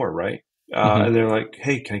wanting more, right? Hmm. And they're like,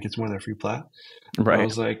 "Hey, can I get some more of that free plat?" I Right.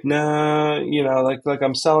 was like, "Nah, like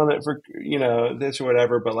I'm selling it for this or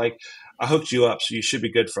whatever, but like I hooked you up, so you should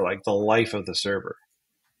be good for like the life of the server."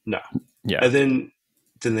 No, Yeah. and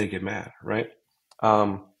then they get mad, right?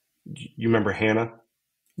 You remember Hannah,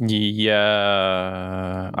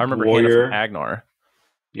 Yeah. I remember Hannah from Warrior? Agnar.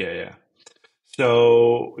 Yeah, yeah.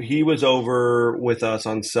 So he was over with us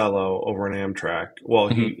on Cello over on Amtrak. Well,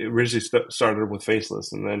 Hmm. he originally started with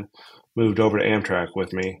Faceless and then moved over to Amtrak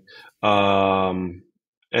with me.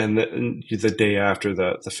 And the day after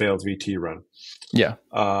the failed VT run. Yeah.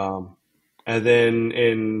 Um, and then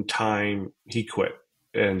in time, he quit.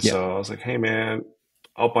 And Yeah. so I was like, hey, man,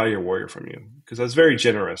 I'll buy your Warrior from you. Because I was very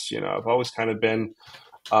generous. I've always kind of been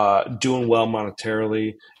doing well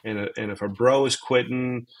monetarily. And if a bro is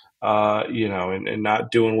quitting, and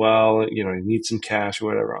not doing well, he needs some cash or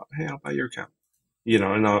whatever, hey, I'll buy your account,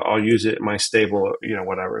 and I'll use it in my stable,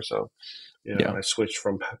 whatever. So, Yeah. I switched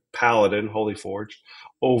from Paladin, Holy Forge,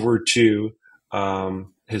 over to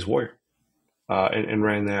his Warrior. And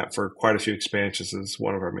ran that for quite a few expansions as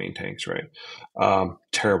one of our main tanks, right?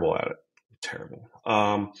 Terrible at it. Terrible.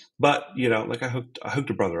 But like I hooked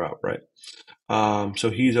a brother up, right? So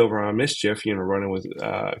he's over on Mischief, running with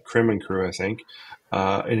Crim and crew, I think.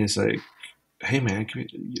 And he's like, "Hey man, can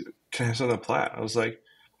I have some of that plat?" I was like,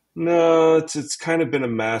 "No, it's kind of been a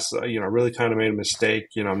mess. I really kind of made a mistake.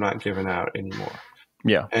 I'm not giving out anymore."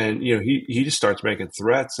 Yeah. And he just starts making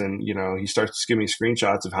threats, and he starts giving me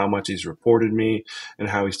screenshots of how much he's reported me and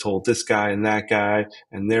how he's told this guy and that guy,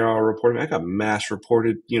 and they're all reporting me. I got mass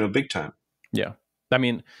reported, big time. Yeah. I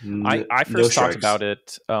mean, I No first talked strikes. about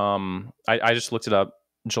it. I just looked it up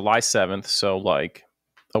July 7th. So like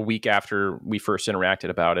a week after we first interacted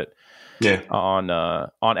about it Yeah, on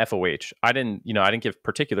FOH. I didn't give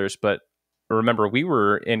particulars, but remember we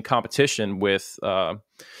were in competition with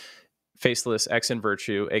Faceless X and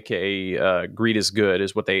Virtue, aka Greed is Good,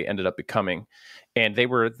 is what they ended up becoming, and they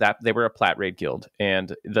were a plat raid guild,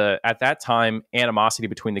 and at that time animosity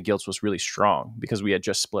between the guilds was really strong because we had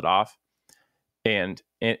just split off, and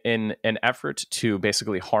in an effort to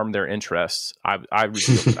basically harm their interests, I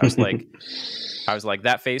revealed it. I was like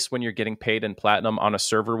that face when you're getting paid in platinum on a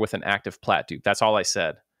server with an active Plat Dupe. That's all I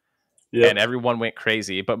said, and yep, everyone went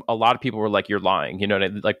crazy. But a lot of people were like, "You're lying,"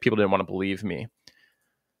 like people didn't want to believe me.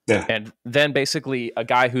 yeah, And then basically a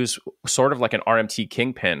guy who's sort of like an RMT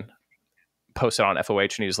kingpin posted on FOH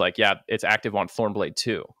and he was like, yeah, it's active on Thornblade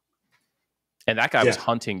too. And that guy was yeah.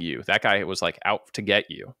 hunting you. That guy was like out to get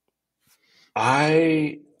you.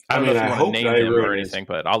 I I I don't know mean, if you I want to hope that name I him or ruined his. anything,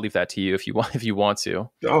 but I'll leave that to you if you want to.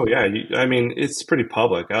 Oh yeah, I mean, it's pretty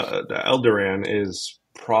public. Eldoran is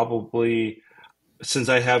probably, since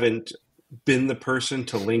I haven't been the person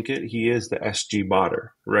to link it, he is the SG botter,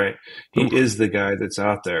 right? He Oof. is the guy that's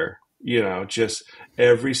out there, just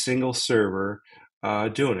every single server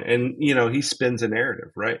doing it. And, he spins a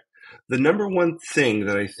narrative, right? The number one thing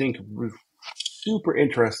that I think was super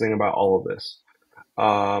interesting about all of this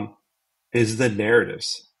um, is the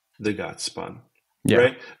narratives that got spun, Yeah.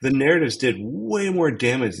 right? The narratives did way more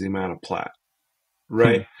damage than the amount of plat, Hmm.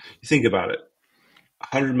 right? You think about it,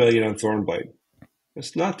 100 million on Thornblade.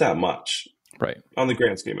 It's not that much Right. on the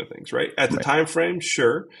grand scheme of things, right? At the Right. time frame,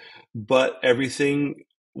 sure, but everything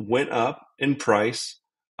went up in price.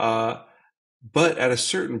 Uh, but at a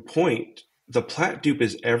certain point, the plat dupe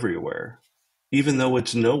is everywhere, even though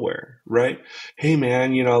it's nowhere, right? Hey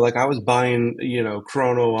man, like I was buying,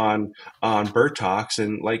 Chrono on Bertox,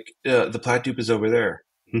 and like the plat dupe is over there.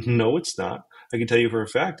 No, it's not. I can tell you for a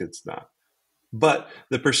fact it's not. But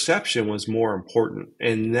the perception was more important,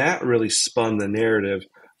 and that really spun the narrative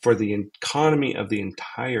for the economy of the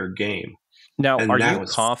entire game, Now, are and that you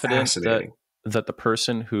was confident fascinating. that the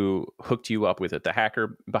person who hooked you up with it, the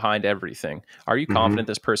hacker behind everything, are you confident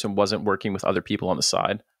Mm-hmm. this person wasn't working with other people on the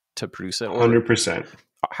side to produce it? Or 100%.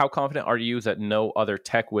 how confident are you that no other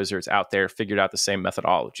tech wizards out there figured out the same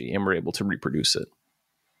methodology and were able to reproduce it?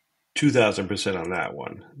 2000% on that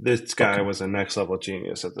one. This guy Okay. was a next level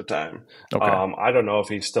genius at the time. Okay. I don't know if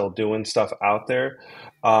he's still doing stuff out there,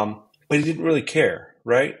 but he didn't really care,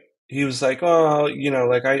 right? He was like, oh,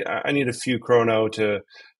 like I need a few chrono to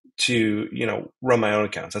run my own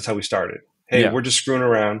accounts. That's how we started. Hey, Yeah. we're just screwing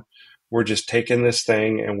around. We're just taking this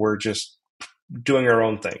thing and we're just doing our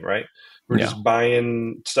own thing, right? We're Yeah. just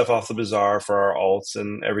buying stuff off the bazaar for our alts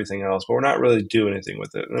and everything else, but we're not really doing anything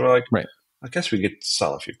with it. And we're like, Right. I guess we could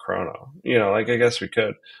sell a few chrono, like I guess we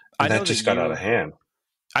could. I And know that that just got out of you hand.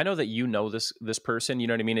 I know that you know this person, you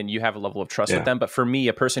know what I mean, and you have a level of trust with Yeah. them. But for me,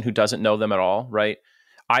 a person who doesn't know them at all, right?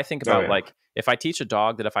 I think Oh about yeah. like if I teach a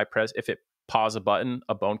dog that if it paws a button,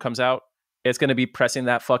 a bone comes out, it's going to be pressing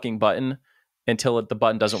that fucking button until the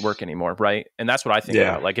button doesn't work anymore, right? And that's what I think Yeah.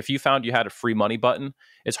 about. Like if you found you had a free money button,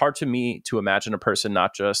 it's hard to me to imagine a person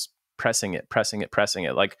not just pressing it, pressing it, pressing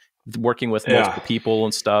it, like working with Yeah. multiple people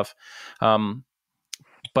and stuff.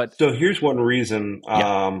 But So here's one reason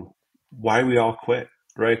yeah, why we all quit,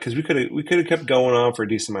 right? Because we could have kept going on for a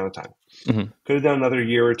decent amount of time. hmm Could have done another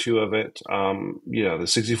year or two of it. The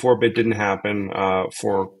 64-bit didn't happen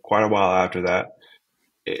for quite a while after that.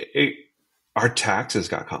 Our taxes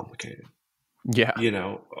got complicated. yeah,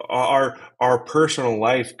 Our personal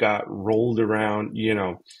life got rolled around.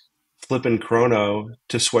 Flipping chrono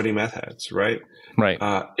to sweaty meth heads, right? right.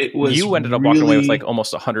 It was You ended up walking away with like really,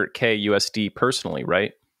 almost 100K USD personally,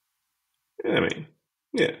 right? I mean,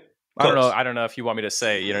 yeah, I don't know. close. I don't know if you want me to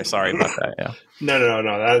say, sorry about that. Yeah.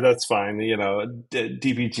 No. That's fine.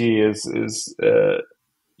 DPG is going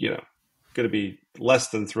to be less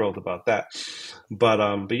than thrilled about that. But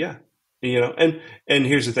yeah, and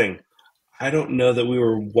here's the thing. I don't know that we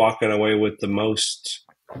were walking away with the most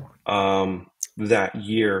that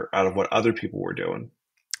year out of what other people were doing.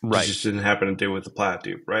 It Right. just didn't happen to do with the Plat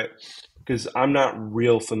Dupe, right? Because I'm not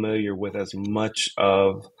real familiar with as much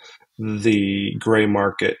of the gray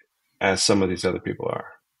market as some of these other people are,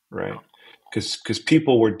 right? Because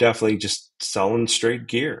people were definitely just selling straight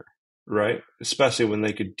gear, right? Especially when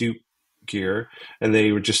they could dupe gear and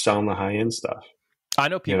they were just selling the high end stuff, I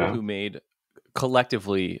know you people know? who made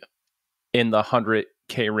collectively in the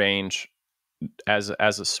 100K range as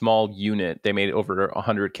a small unit. They made over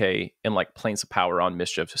 100K in like planes of power on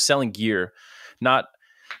Mischief, selling gear. Not,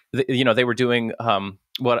 they were doing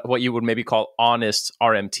what you would maybe call honest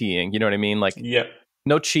RMTing. You know what I mean? Like Yeah,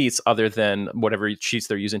 no cheats other than whatever cheats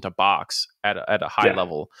they're using to box at a high yeah,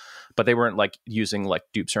 level, but they weren't like using like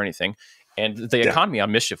dupes or anything. And the yeah, economy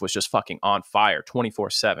on Mischief was just fucking on fire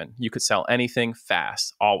 24/7. You could sell anything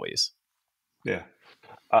fast, always. yeah.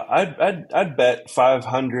 I'd bet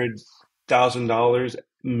 $500,000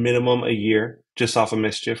 minimum a year just off of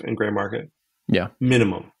Mischief and gray market. Yeah.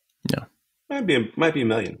 Minimum. Yeah. Might be a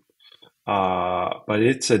million. But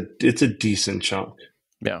it's a decent chunk,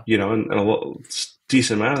 Yeah. and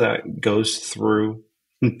decent amount of that goes through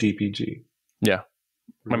DPG, Yeah.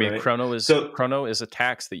 I mean, right? So Chrono is a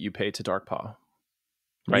tax that you pay to Darkpaw,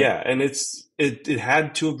 right? yeah, and it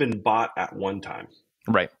had to have been bought at one time.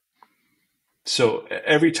 Right. So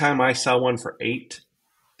every time I sell one for 8,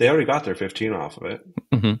 they already got their 15 off of it.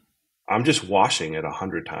 hmm I'm just washing it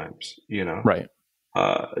 100 times, Right.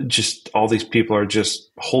 just all these people are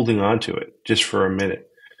just holding on to it just for a minute,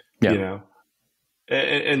 Yeah.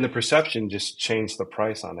 and the perception just changed the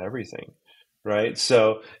price on everything, right?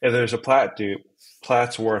 So if there's a Plat dupe,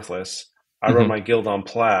 Plat's worthless. I run hmm my guild on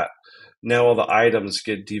Plat. Now all the items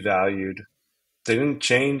get devalued. They didn't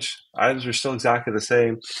change. Items are still exactly the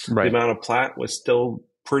same. The Right. amount of Plat was still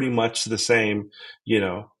pretty much the same,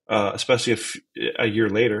 especially if a year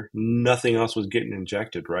later, nothing else was getting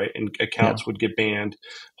injected, right? And Yeah. accounts would get banned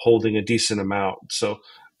holding a decent amount. So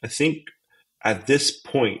I think at this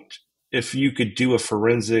point, if you could do a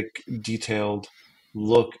forensic, detailed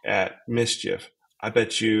look at Mischief, I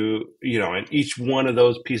bet and each one of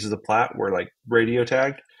those pieces of Plat were like radio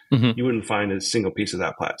tagged, hmm you wouldn't find a single piece of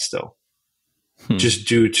that Plat still, Hmm. just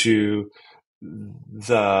due to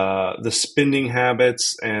the spending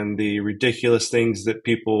habits and the ridiculous things that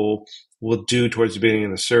people will do towards the beginning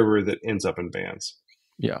of the server that ends up in bans.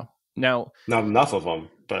 Yeah. Now, Not enough of them,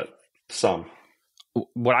 but some.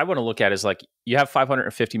 what I want to look at is like you have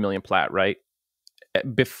 550 million Plat, right?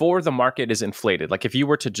 Before the market is inflated, like if you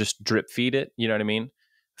were to just drip feed it, you know what I mean?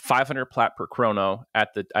 500 Plat per chrono at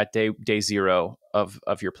day zero of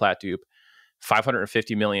your Plat dupe,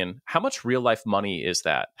 550 million. How much real life money is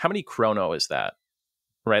that? How many chrono is that?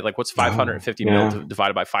 Right? Like what's Oh, 550 mil yeah.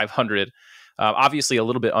 divided by 500? Obviously a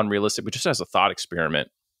little bit unrealistic, but just as a thought experiment.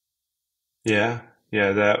 Yeah.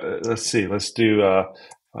 Yeah. Let's see. Let's do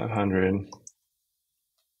 500.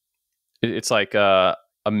 It's like a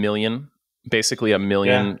million. basically a Yeah.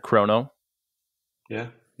 million chrono. Yeah.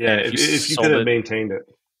 Yeah. And If you could have maintained it.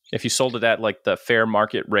 if you sold it at like the fair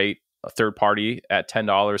market rate, a third party at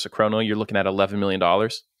 $10 a chrono, you're looking at $11 million.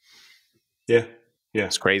 Yeah. Yeah.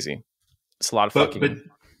 It's crazy. It's a lot of But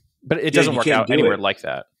but it yeah, doesn't you work can't out do anywhere it. like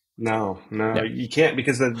that. No, Yeah. you can't,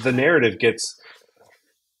 because the narrative gets.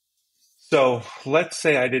 So let's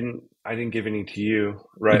say I didn't give any to you,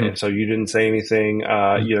 right? Mm-hmm. And so you didn't say anything,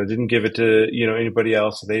 didn't give it to, anybody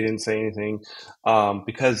else. They didn't say anything,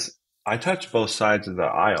 because I touched both sides of the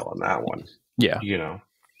aisle on that one. Yeah.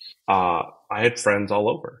 I had friends all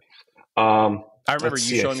over. I remember Let's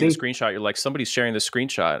you see, I showing me the think, screenshot. You're like, somebody's sharing this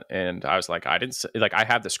screenshot. And I was like, I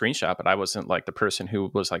have the screenshot, but I wasn't like the person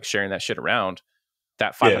who was like sharing that shit around.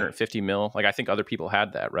 That yeah, 550 mil. Like, I think other people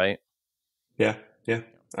had that, right? yeah, yeah.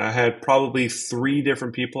 I had probably 3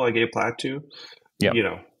 different people I gave Plat to, Yeah.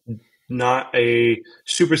 Not a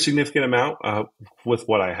super significant amount with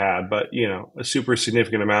what I had, but a super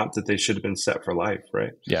significant amount that they should have been set for life,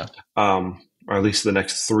 right? Yeah. Or at least the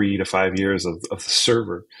next 3 to 5 years of the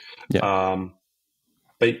server. Yeah.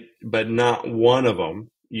 But not one of them,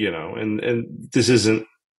 and this isn't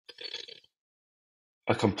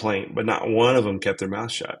a complaint, but not one of them kept their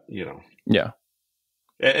mouth shut, Yeah.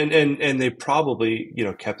 and they probably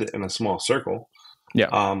kept it in a small circle.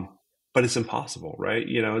 Yeah. But it's impossible, right?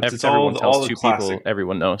 It's Everyone tells all the two classic. people,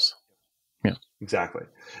 everyone knows. Yeah. Exactly.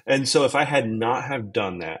 And so if I had not have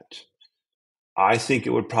done that, I think it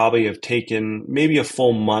would probably have taken maybe a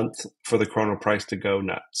full month for the chrono price to go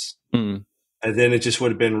nuts. Mm. And then it just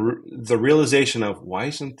would have been the realization of, why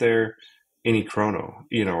isn't there any chrono,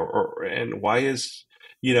 and why is,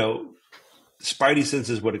 Spidey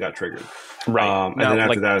senses would have got triggered. Right. And then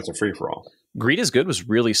after that, it's a free for all. Greed is Good was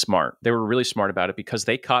really smart. They were really smart about it because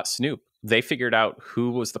they caught Snoop. They figured out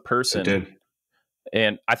who was the person. They did.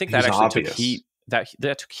 And I think that actually took heat. That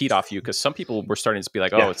took heat off you, because some people were starting to be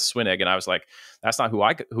like, "Oh, it's Swinnig," and I was like, "That's not who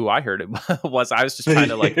I heard it was." I was just trying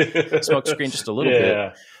to like smoke screen just a little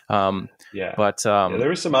bit. But there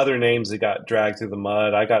were some other names that got dragged through the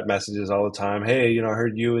mud. I got messages all the time. Hey, I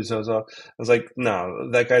heard you. I was like, no,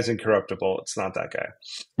 that guy's incorruptible. It's not that guy.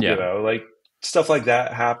 Yeah. Like stuff like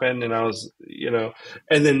that happened, and I was,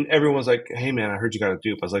 and then everyone's like, "Hey, man, I heard you got a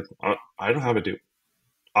dupe." I was like, "I don't have a dupe.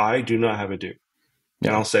 I do not have a dupe."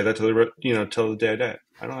 And I'll say that till the day I die.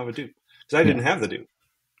 I don't have a dupe, because I didn't have the dupe.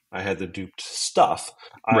 I had the duped stuff.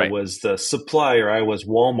 I was the supplier. I was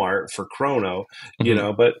Walmart for Chrono,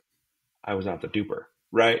 but I was not the duper,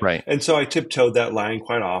 right? Right. And so I tiptoed that line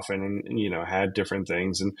quite often, and had different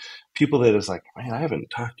things. And people that is like, man, I haven't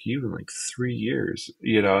talked to you in like 3 years,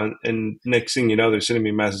 and next thing you know, they're sending me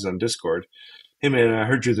messages on Discord. Hey, man, I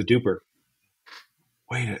heard you're the duper.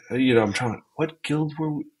 Wait, I'm trying. What guild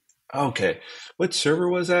were we? Okay, what server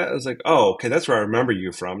was that? I was like, oh, okay, that's where I remember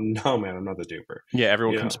you from. No, man, I'm not the duper. Yeah,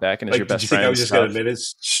 everyone comes back and is your best did you friend. Think I was just going to admit it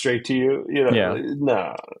straight to you?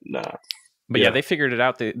 No. But they figured it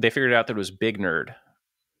out. They figured out that it was Big Nerd.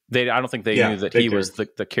 I don't think they knew that he was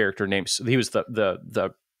the character name. He was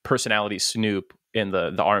the personality Snoop in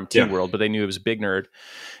the RMT world, but they knew it was Big Nerd,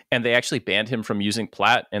 and they actually banned him from using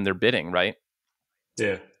Plat in their bidding. Right?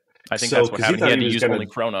 Yeah, I think that's what happened. He had to use only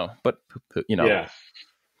Chrono, but yeah.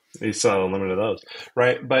 He saw a limit of those,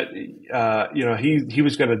 right? But he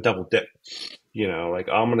was going to double dip. Like,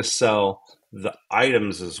 I'm going to sell the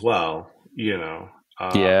items as well. And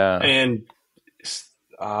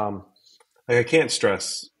like, I can't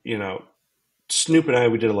stress. Snoop and I,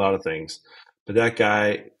 we did a lot of things, but that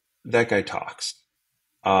guy talks,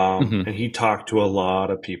 and he talked to a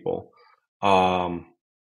lot of people, a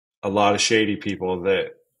lot of shady people that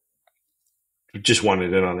just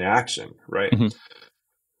wanted in on the action, right? Mm-hmm.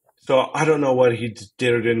 So I don't know what he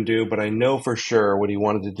did or didn't do, but I know for sure what he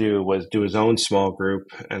wanted to do was do his own small group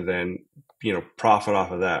and then, profit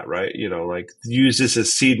off of that, right? Like, use this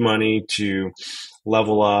as seed money to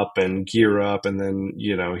level up and gear up. And then,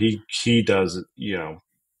 he does,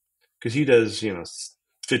 because he does,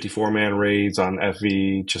 54-man raids on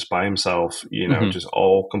FV just by himself, just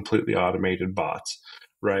all completely automated bots.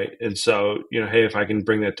 Right. And so, hey, if I can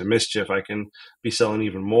bring that to Mischief, I can be selling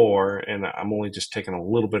even more. And I'm only just taking a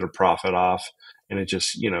little bit of profit off. And it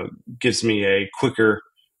just, gives me a quicker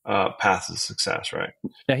path to success. Right.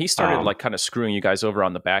 Yeah. He started like kind of screwing you guys over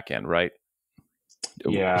on the back end. Right.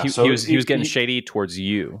 Yeah. He was getting shady towards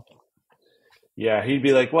you. Yeah. He'd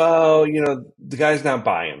be like, well, the guy's not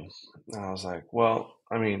buying. And I was like, well,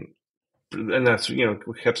 I mean, and that's, we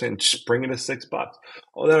kept saying, just bring it to $6.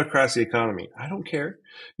 Oh, that'll crash the economy. I don't care,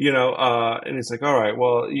 and it's like, all right,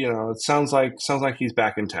 well, it sounds like he's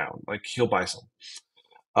back in town. Like, he'll buy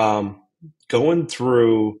some. Going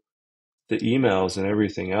through the emails and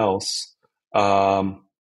everything else, Um,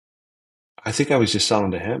 I think I was just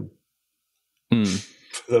selling to him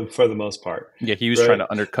Mm. for the most part. Yeah, he was trying Right.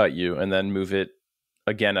 to undercut you and then move it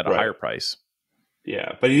again at a Right. higher price.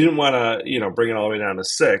 Yeah. But he didn't want to, bring it all the way down to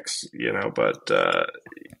 6, but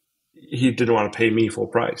he didn't want to pay me full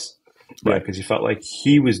price, Right. because he felt like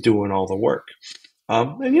he was doing all the work.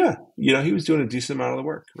 And yeah, he was doing a decent amount of the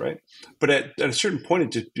work, right? But at a certain point,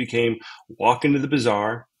 it just became walk into the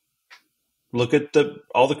bazaar, look at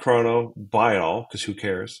all the chrono, buy it all, because who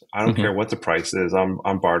cares? I don't care Mm-hmm. what the price is.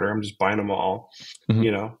 I'm barter. I'm just buying them all,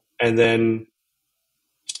 Mm-hmm. and then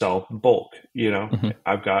sell bulk. Mm-hmm.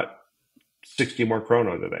 I've got 60 more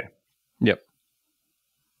chrono today. Yep.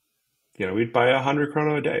 We'd buy 100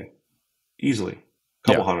 chrono a day, easily,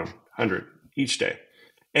 couple Yeah. hundred each day,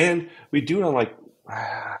 and we do it on like,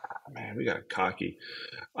 man, we got cocky.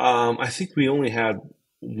 I think we only had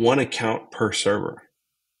one account per server.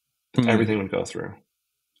 Mm. Everything would go through.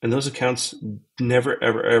 And those accounts never,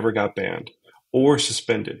 ever, ever got banned or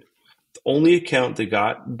suspended. The only account that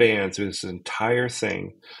got banned through this entire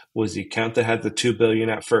thing was the account that had the 2 billion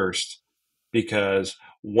at first, because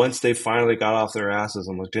once they finally got off their asses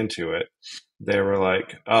and looked into it, they were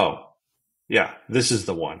like, oh, yeah, this is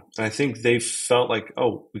the one. And I think they felt like,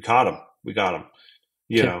 oh, we caught him. We got him,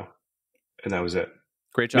 Yeah. and that was it.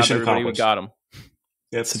 Great job, Mission everybody. We accomplished. got him.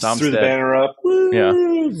 Yep, Saddam's threw the dead. banner up. Yeah.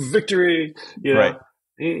 Woo, victory. Right.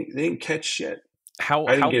 They didn't catch shit. How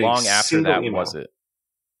I didn't get a long after single that email. was it?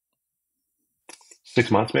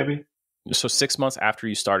 6 months, maybe? So 6 months after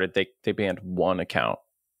you started, they banned one account.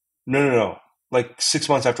 No. Like 6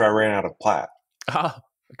 months after I ran out of Plat. Oh,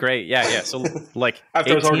 great. Yeah. So like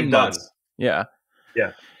after I was already months. done. Yeah.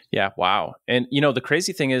 Yeah. Yeah. Wow. And the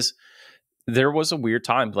crazy thing is, there was a weird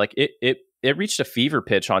time. Like it reached a fever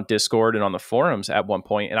pitch on Discord and on the forums at one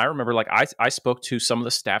point. And I remember like I spoke to some of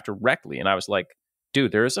the staff directly, and I was like,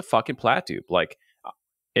 dude, there is a fucking Plat Dupe. Like,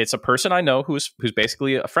 it's a person I know who's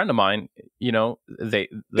basically a friend of mine. The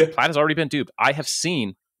Plat has already been duped. I have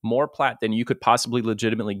seen more Plat than you could possibly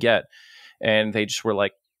legitimately get. And they just were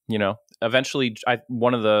like, eventually I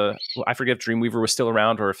forget if Dreamweaver was still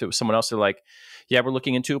around or if it was someone else. They're like, yeah, we're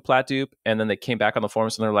looking into a Plat dupe. And then they came back on the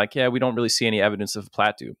forums and they're like, yeah, we don't really see any evidence of a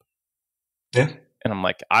Plat dupe. Yeah. And I'm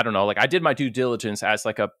like, I don't know. Like, I did my due diligence as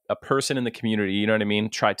like a person in the community. You know what I mean?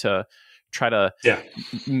 Try to Yeah.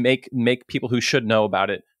 make people who should know about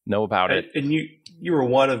it. And you were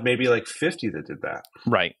one of maybe like 50 that did that.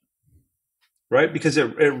 Right. Right? Because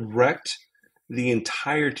it wrecked the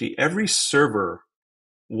entirety. Every server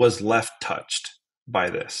was left touched by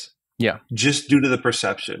this. Yeah. Just due to the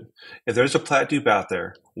perception. If there's a Plat dupe out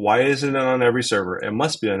there, why isn't it on every server? It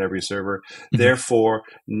must be on every server. Mm-hmm. Therefore,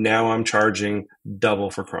 now I'm charging double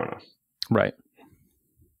for chrono. Right.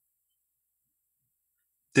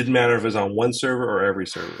 Didn't matter if it was on one server or every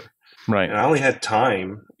server. Right. And I only had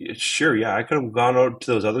time. Sure, yeah, I could have gone out to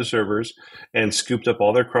those other servers and scooped up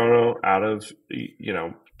all their chrono out of,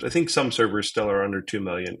 I think some servers still are under 2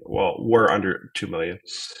 million. Well, were under 2 million.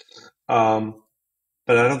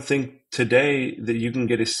 But I don't think today that you can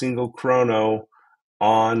get a single chrono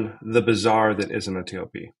on the bazaar that isn't a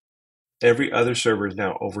TOP. Every other server is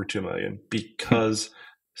now over 2 million because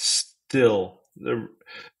still the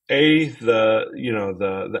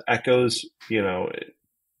echoes,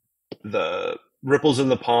 the ripples in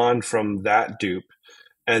the pond from that dupe,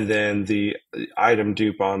 and then the item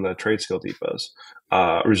dupe on the trade skill depots,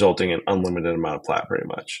 resulting in unlimited amount of Plat, pretty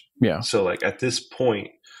much. Yeah. So like at this point,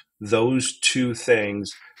 those two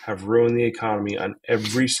things have ruined the economy on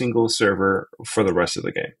every single server for the rest of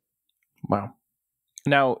the game. Wow.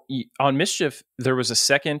 Now, on Mischief, there was a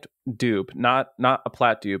second dupe, not a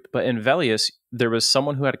Plat dupe, but in Velius, there was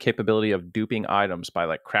someone who had a capability of duping items by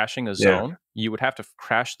like crashing a zone. Yeah. You would have to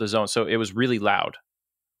crash the zone, so it was really loud.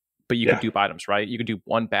 But you could dupe items, right? You could do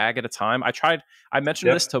one bag at a time. I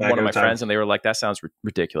mentioned this to one of my friends, and they were like, that sounds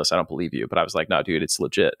ridiculous. I don't believe you. But I was like, no, dude, it's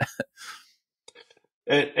legit.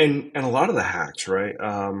 And a lot of the hacks, right?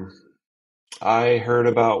 I heard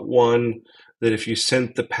about one that if you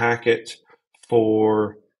sent the packet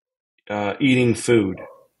for eating food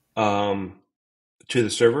to the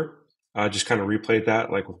server, just kind of replayed that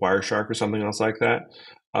like with Wireshark or something else like that.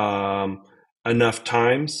 Enough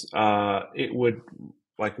times, it would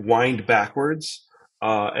like wind backwards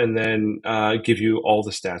and then give you all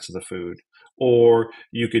the stats of the food. Or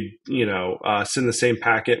you could, send the same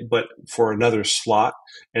packet, but for another slot,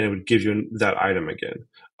 and it would give you that item again.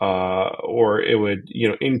 Or it would,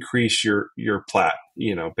 increase your Plat,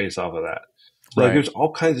 based off of that. So like, there's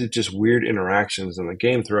all kinds of just weird interactions in the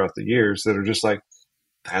game throughout the years that are just like,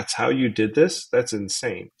 that's how you did this? That's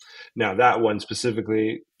insane. Now that one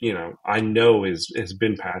specifically, I know has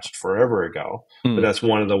been patched forever ago, but that's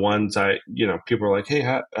one of the ones people are like, hey,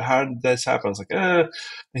 how did this happen? I was like,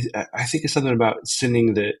 I think it's something about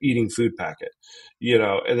sending the eating food packet,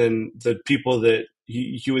 and then the people that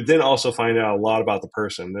you would then also find out a lot about the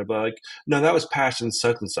person. They're like, no, that was patched in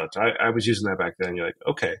such and such. I was using that back then. You're like,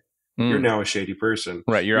 okay. You're now a shady person.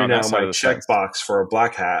 Right. You're on now that side my of the fence. checkbox for a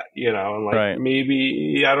black hat, and like, right.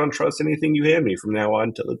 maybe I don't trust anything you hand me from now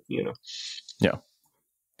on till, Yeah.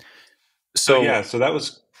 So that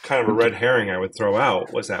was kind of a red herring I would throw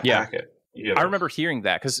out, was that packet. I remember hearing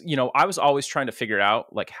that because, I was always trying to figure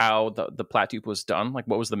out like how the Plat Dupe was done, like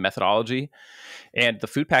what was the methodology. And the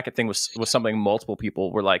food packet thing was something multiple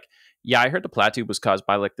people were like, yeah, I heard the Plat Dupe was caused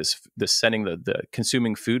by like this sending the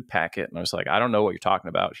consuming food packet. And I was like, I don't know what you're talking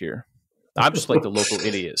about here. I'm just like the local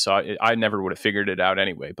idiot. So I never would have figured it out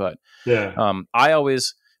anyway. But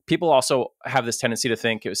people also have this tendency to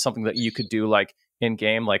think it was something that you could do like in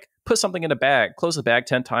game, like put something in a bag, close the bag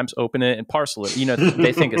 10 times, open it and parcel it.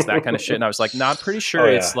 They think it's that kind of shit. And I was like, no, I'm pretty sure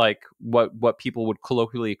it's like what people would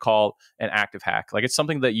colloquially call an active hack. Like it's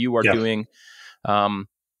something that you are doing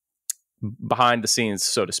behind the scenes,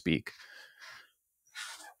 so to speak.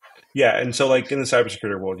 Yeah, and so like in the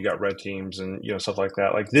cybersecurity world, you got red teams and stuff like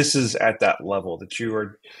that. Like this is at that level that you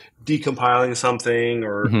are decompiling something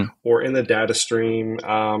or in the data stream.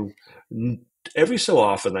 Every so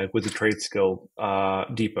often, like with the trade skill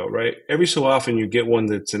depot, right? Every so often you get one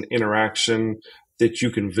that's an interaction that you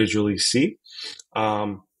can visually see.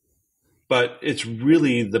 But it's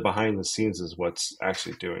really the behind the scenes is what's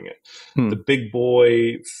actually doing it. The big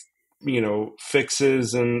boy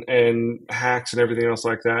fixes and hacks and everything else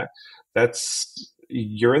like that.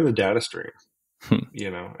 You're in the data stream,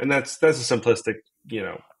 and that's a simplistic,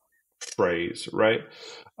 phrase, right?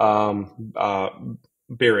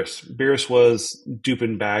 Beerus was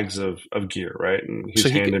duping bags of gear, right? And he's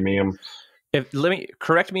handing me them.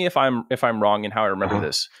 Correct me if I'm wrong in how I remember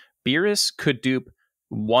this. Beerus could dupe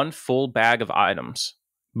one full bag of items,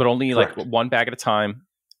 but only like one bag at a time.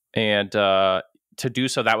 And to do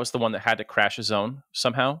so, that was the one that had to crash a zone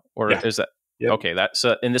somehow, or is that okay?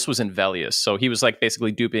 And this was in Velius, so he was like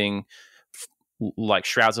basically duping like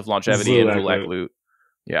Shrouds of Longevity and Vulac loot.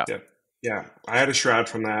 Yeah. I had a shroud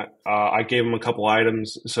from that. I gave him a couple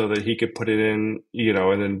items so that he could put it in,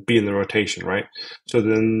 and then be in the rotation, right? So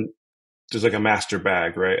then there's like a master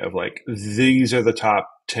bag, right? Of like, these are the top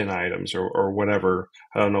 10 items or whatever.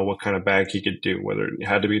 I don't know what kind of bag he could do, whether it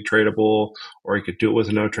had to be tradable or he could do it with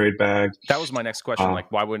a no trade bag. That was my next question.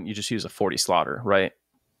 Like, why wouldn't you just use a 40 slaughter, right?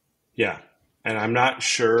 Yeah. And I'm not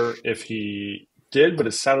sure if he did, but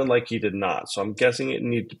it sounded like he did not. So I'm guessing it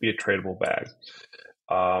needed to be a tradable bag.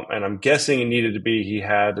 And I'm guessing it needed to be he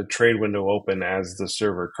had a trade window open as the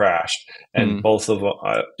server crashed, and both of them,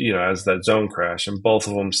 as that zone crashed, and both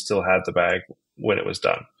of them still had the bag when it was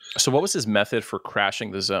done. So what was his method for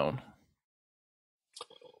crashing the zone?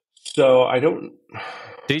 So I don't.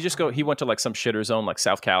 Did he just go? He went to like some shitter zone, like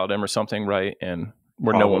South Caledon or something, right? And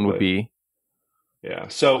where no one would be. Yeah.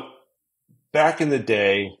 So back in the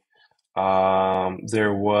day,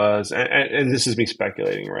 there was, and this is me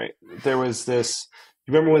speculating, right? There was this.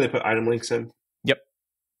 You remember when they put item links in? Yep.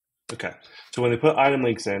 Okay. So when they put item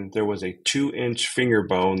links in, there was a 2-inch finger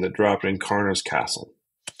bone that dropped in Karna's castle.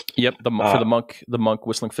 Yep. For the monk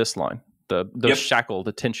whistling fist line, the shackle,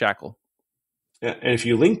 the tin shackle. Yeah. And if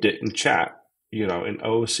you linked it in chat, in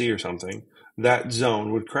OOC or something, that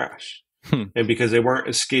zone would crash. And because they weren't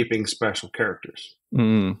escaping special characters.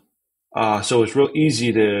 So it's real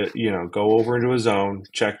easy to, go over into a zone,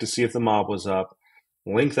 check to see if the mob was up,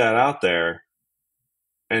 link that out there,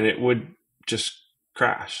 and it would just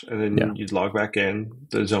crash. And then you'd log back in,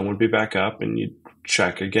 the zone would be back up, and you'd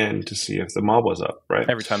check again to see if the mob was up, right?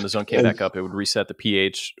 Every time the zone came back up, it would reset the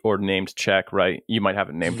PH or named check, right? You might have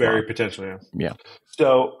it named very wrong. Potentially, yeah.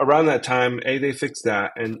 So around that time, they fixed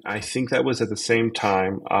that, and I think that was at the same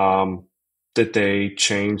time that they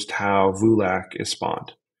changed how Vulac is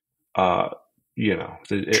spawned.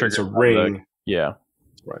 It's a ring.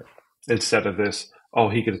 Right. Instead of this,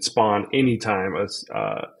 he could spawn anytime a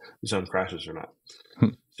zone crashes or not.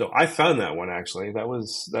 So I found that one actually. That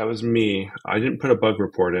was me. I didn't put a bug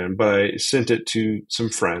report in, but I sent it to some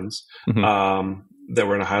friends that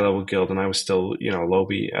were in a high level guild, and I was still, low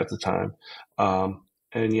B at the time.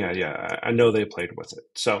 And I know they played with it.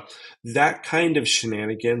 So that kind of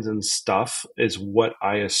shenanigans and stuff is what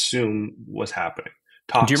I assume was happening.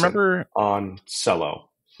 Toxin do you remember on Cello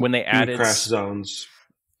when they added crash zones?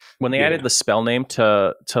 When they added the spell name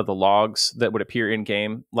to the logs that would appear in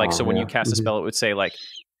game, like so when you cast a spell, it would say like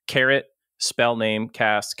carrot spell name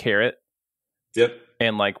cast carrot. Yep.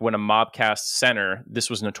 And like when a mob casts center, this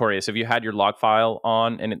was notorious. If you had your log file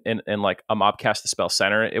on and like a mob cast the spell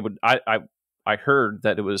center, it would I heard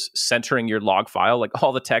that it was centering your log file, like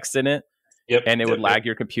all the text in it. Yep. And it would lag Yep.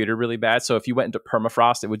 your computer really bad. So if you went into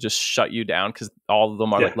permafrost, it would just shut you down because all of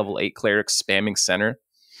them are like level 8 clerics spamming center.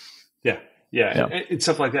 Yeah. And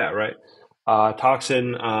stuff like that, right?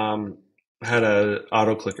 Toxin had a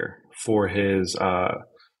auto clicker for his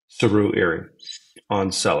Saru earring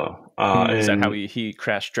on Cello. Is that how he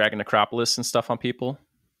crashed Dragon Necropolis and stuff on people?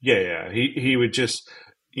 Yeah. He would just,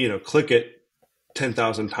 click it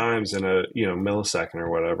 10,000 times in a, millisecond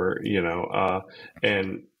or whatever,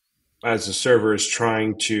 and as the server is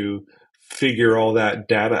trying to figure all that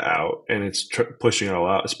data out and it's pushing it all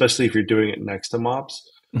out, especially if you're doing it next to mobs,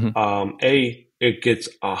 it gets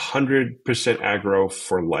 100% aggro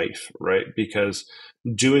for life, right? Because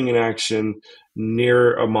doing an action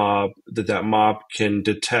near a mob that mob can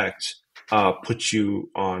detect puts you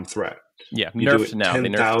on threat. Yeah, nerfed now. They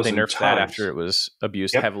nerfed that after it was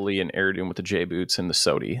abused heavily in Aradune with the J-boots and the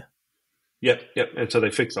Sodi. Yep. And so they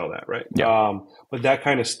fixed all that, right? Yeah. But that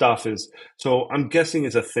kind of stuff is, so I'm guessing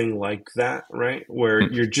it's a thing like that, right? Where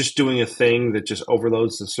you're just doing a thing that just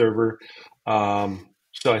overloads the server.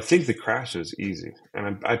 So I think the crash is easy.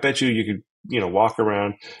 And I bet you could, walk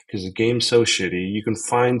around because the game's so shitty. You can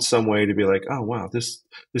find some way to be like, oh, wow, this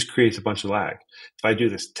creates a bunch of lag. If I do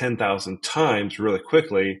this 10,000 times really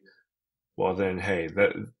quickly, well, then, hey,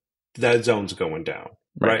 that zone's going down.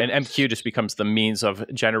 Right. And MQ just becomes the means of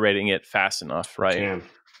generating it fast enough, right?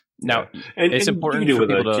 Now, it's important for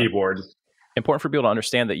people important for people to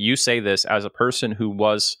understand that you say this as a person who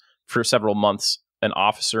was for several months an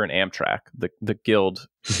officer in Amtrak, the guild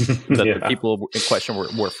that the people in question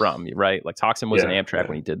were from, right? Like Toxin was in Amtrak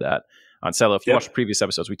when he did that on Cello. If you watch the previous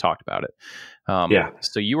episodes, we talked about it.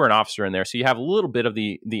 So you were an officer in there, so you have a little bit of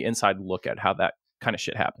the inside look at how that kind of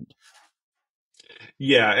shit happened.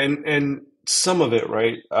 Yeah, and some of it,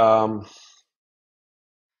 right? I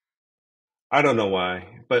don't know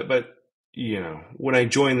why, but when I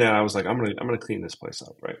joined that, I was like, I'm gonna clean this place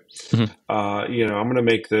up, right? I'm gonna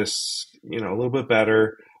make this, a little bit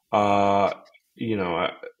better. Not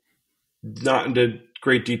into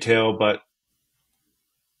great detail, but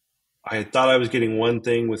I thought I was getting one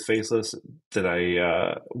thing with Faceless that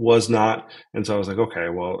I was not, and so I was like, okay,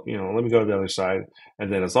 well, let me go to the other side,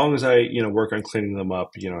 and then as long as I work on cleaning them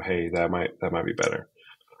up, hey, that might be better.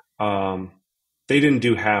 They didn't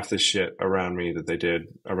do half the shit around me that they did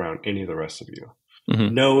around any of the rest of you.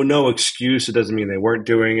 No excuse. It doesn't mean they weren't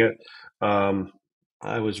doing it.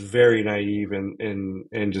 I was very naive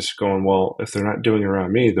and just going, well, if they're not doing it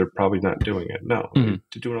around me, they're probably not doing it. No, they're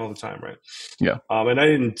doing it all the time, right? Yeah. And I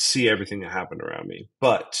didn't see everything that happened around me,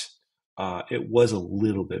 but it was a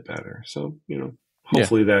little bit better. So,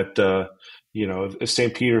 hopefully that, if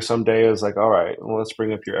St. Peter someday is like, all right, well, let's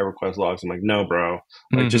bring up your EverQuest logs. I'm like, no, bro,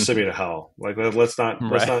 like, just send me to hell. Like, let's not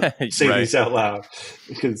say these out loud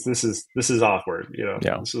because this is awkward.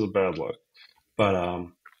 This is a bad look. But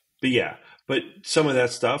yeah. But some of that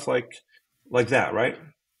stuff, like that, right?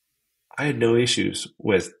 I had no issues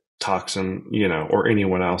with Toxin, or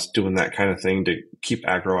anyone else doing that kind of thing to keep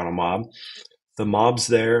aggro on a mob. The mob's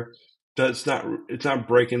there. It's not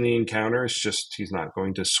breaking the encounter. It's just he's not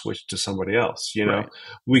going to switch to somebody else. Right.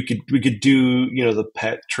 We could do the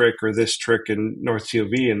pet trick or this trick in North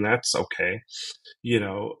TOV, and that's okay.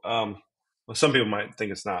 Well, some people might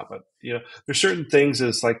think it's not, but there's certain things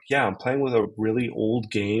that's like, I'm playing with a really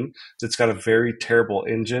old game that's got a very terrible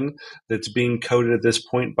engine that's being coded at this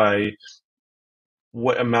point by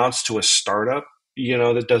what amounts to a startup,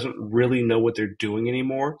 that doesn't really know what they're doing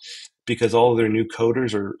anymore because all of their new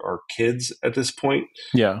coders are kids at this point.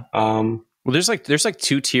 Yeah. Well, there's like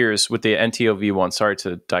two tiers with the NTOV one. Sorry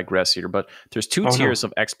to digress here, but there's two tiers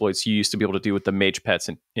of exploits you used to be able to do with the mage pets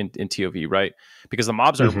in TOV, right? Because the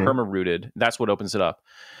mobs are perma-rooted. That's what opens it up.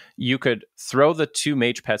 You could throw the two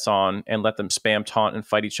mage pets on and let them spam taunt and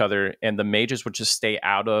fight each other, and the mages would just stay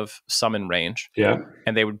out of summon range. Yeah.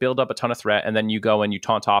 And they would build up a ton of threat, and then you go and you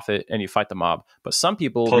taunt off it and you fight the mob. But some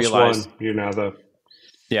people +1, realize... you're now the...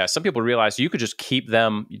 Yeah, some people realize you could just keep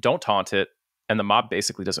them, you don't taunt it, and the mob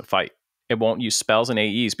basically doesn't fight. It won't use spells and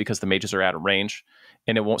AEs because the mages are out of range,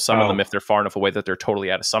 and it won't summon them if they're far enough away that they're totally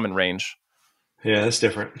out of summon range. Yeah, that's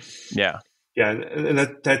different. Yeah. Yeah, and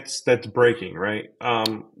that's breaking, right?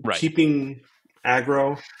 Right. Keeping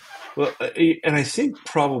aggro. Well, and I think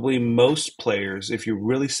probably most players, if you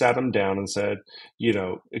really sat them down and said,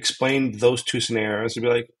 explained those two scenarios, they'd be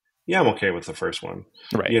like, yeah, I'm okay with the first one.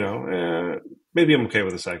 Right. Maybe I'm okay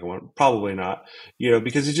with the second one. Probably not.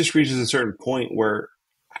 Because it just reaches a certain point where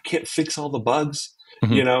can't fix all the bugs,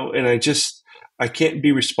 Mm-hmm. you know, and I can't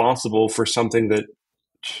be responsible for something that,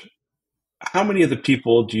 how many of the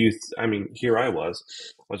people do you, I mean, here I was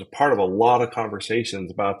a part of a lot of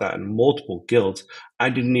conversations about that in multiple guilds. I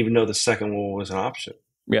didn't even know the second one was an option.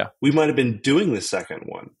 Yeah. We might have been doing the second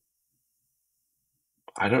one.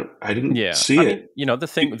 I didn't see it. Mean, you know, the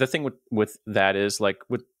thing with that is like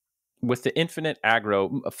with the infinite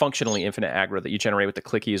aggro, functionally infinite aggro that you generate with the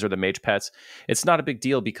clickies or the mage pets, it's not a big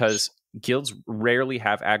deal because guilds rarely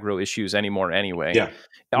have aggro issues anymore anyway. Yeah.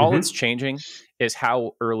 All it's changing is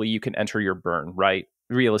how early you can enter your burn, right?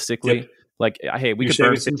 Realistically, like, hey, we could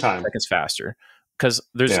burn some time. seconds faster. Because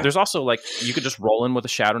there's also like, you could just roll in with a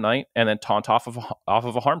Shadow Knight and then taunt off of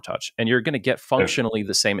a harm touch, and you're going to get functionally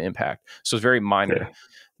the same impact. So it's very minor. Yeah.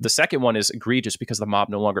 The second one is egregious because the mob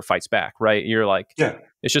no longer fights back, right? You're like,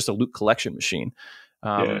 it's just a loot collection machine.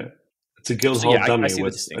 It's a guild hall dummy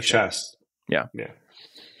with a chest. Yeah.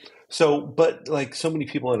 So, but like so many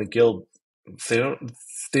people in a guild, they don't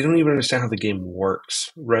even understand how the game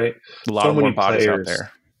works, right? A lot more bodies out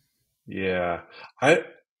there. Yeah.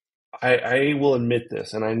 I will admit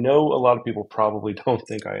this, and I know a lot of people probably don't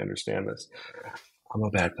think I understand this. I'm a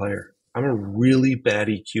bad player. I'm a really bad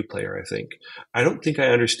EQ player, I think. I don't think I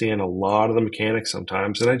understand a lot of the mechanics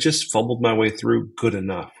sometimes, and I just fumbled my way through good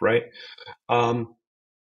enough, right? And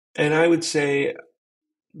I would say,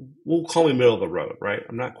 we'll call me middle of the road, right?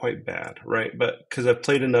 I'm not quite bad, right? But because I've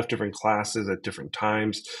played enough different classes at different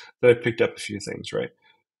times that I picked up a few things, right?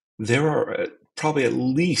 There are probably at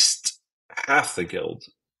least half the guild,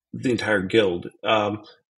 the entire guild,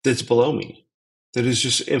 that's below me, that is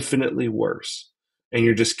just infinitely worse. And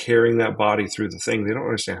you're just carrying that body through the thing. They don't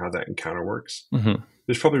understand how that encounter works.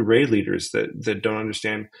 There's probably raid leaders that don't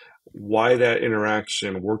understand why that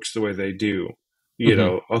interaction works the way they do. You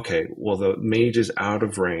know, okay, well, the mage is out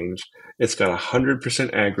of range. It's got 100%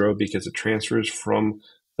 aggro because it transfers from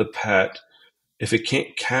the pet. If it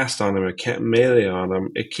can't cast on them, it can't melee on them,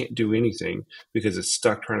 it can't do anything because it's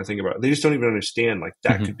stuck trying to think about it. They just don't even understand, like,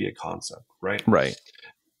 that could be a concept, right? Right.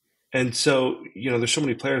 And so, you know, there's so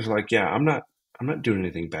many players who are like, yeah, I'm not doing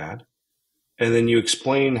anything bad. And then you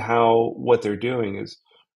explain how what they're doing is,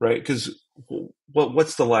 right? Because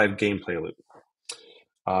what's the live gameplay loop?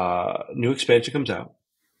 New expansion comes out.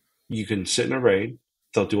 You can sit in a raid.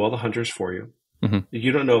 They'll do all the hunters for you.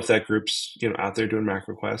 You don't know if that group's, you know, out there doing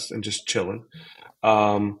macro quests and just chilling.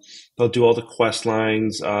 They'll do all the quest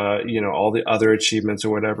lines, you know, all the other achievements or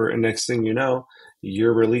whatever. And next thing you know,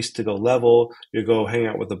 you're released to go level. You go hang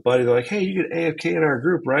out with a buddy. They're like, hey, you get AFK in our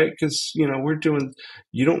group, right? Because, you know,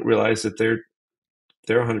 you don't realize that they're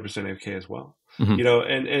 100% AFK as well. You know,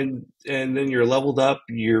 and then you're leveled up,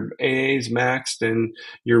 your AA's maxed, and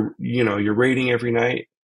you're raiding every night,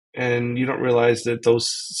 and you don't realize that those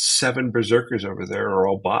 7 berserkers over there are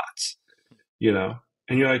all bots, you know.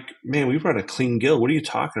 And you're like, man, we run a clean guild. What are you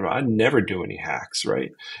talking about? I never do any hacks,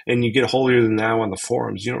 right? And you get holier than thou on the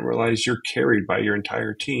forums. You don't realize you're carried by your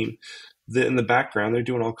entire team. In the background, they're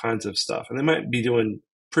doing all kinds of stuff, and they might be doing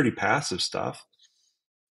pretty passive stuff,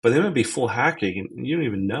 but they might be full hacking, and you don't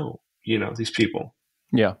even know. You know, these people.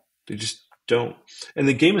 Yeah. They just don't. And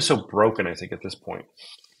the game is so broken, I think, at this point,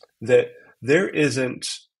 that there isn't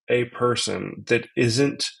a person that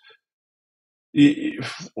isn't.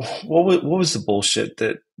 What was the bullshit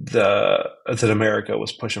that America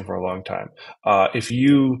was pushing for a long time? If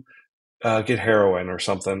you get heroin or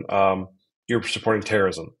something, you're supporting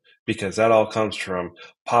terrorism because that all comes from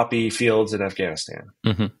poppy fields in Afghanistan.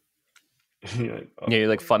 You're like, you're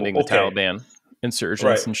like funding the Taliban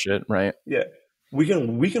insurgents and shit, right? Yeah, we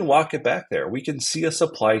can walk it back there. We can see a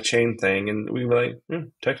supply chain thing, and we can be like,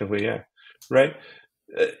 technically, yeah, right.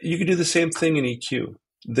 You could do the same thing in EQ.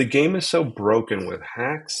 The game is so broken with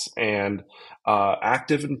hacks and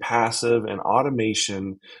active and passive and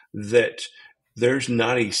automation that there's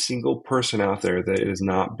not a single person out there that is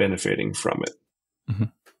not benefiting from it.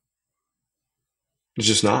 It's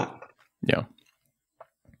just not. Yeah.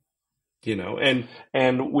 You know,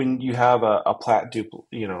 and when you have a Plat Dupe,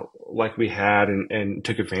 you know, like we had and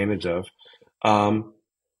took advantage of,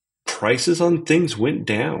 prices on things went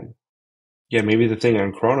down. Yeah, maybe the thing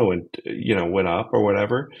on Chrono went up or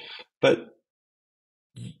whatever, but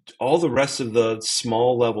all the rest of the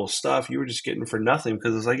small level stuff you were just getting for nothing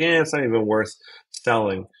because it's like, it's not even worth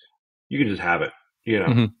selling. You can just have it, you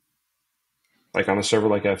know. Like on a server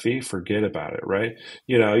like FE, forget about it, right?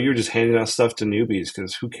 You know, you're just handing out stuff to newbies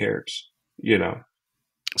because who cares? You know,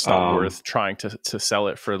 it's not worth trying to sell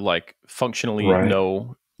it for like functionally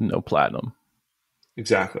no platinum.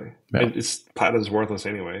 Exactly. Yeah. And platinum's worthless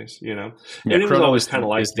anyways, you know. Yeah, and Chrono was kind of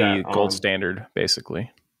like the gold standard, basically.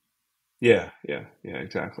 Yeah,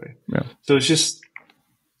 exactly. Yeah. So it's just,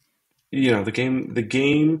 the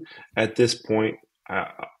game at this point,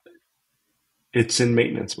 it's in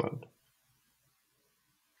maintenance mode.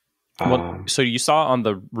 Well, so you saw on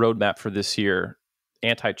the roadmap for this year,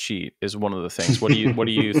 anti-cheat is one of the things. What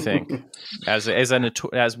do you think? As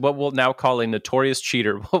what we'll now call a notorious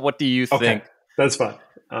cheater, what do you think? Okay, that's fine.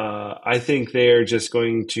 I think they're just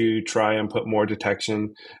going to try and put more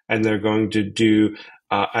detection, and they're going to do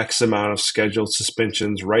X amount of scheduled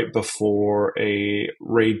suspensions right before a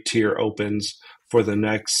raid tier opens for the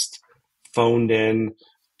next phoned in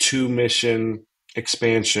 2-mission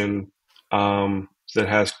expansion that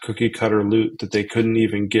has cookie cutter loot that they couldn't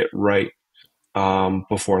even get right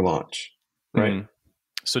before launch. Right. Mm-hmm.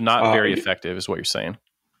 So not very effective is what you're saying.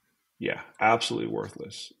 Yeah, absolutely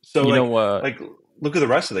worthless. So like look at the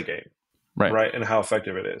rest of the game, right? And how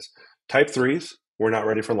effective it is. Type 3s were not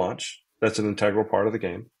ready for launch. That's an integral part of the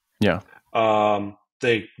game. Yeah.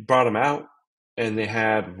 They brought them out and they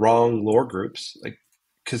had wrong lore groups, like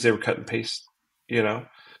because they were cut and paste,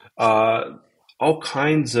 all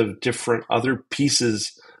kinds of different other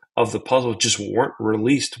pieces of the puzzle just weren't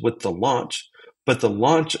released with the launch. But the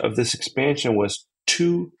launch of this expansion was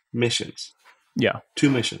 2 missions. Yeah. 2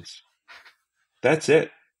 missions. That's it.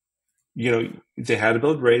 They had to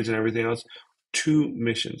build raids and everything else. 2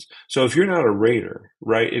 missions. So if you're not a raider,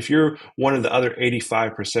 right? If you're one of the other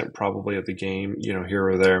 85% probably of the game, here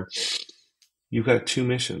or there, you've got 2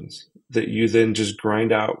 missions that you then just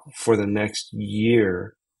grind out for the next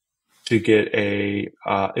year to get a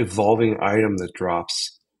evolving item that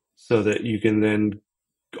drops, so that you can then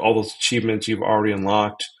all those achievements you've already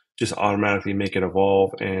unlocked just automatically make it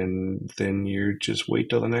evolve, and then you just wait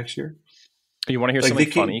till the next year. You want to hear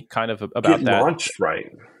something funny kind of about get that? Launched right.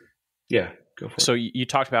 Yeah, go for it. So you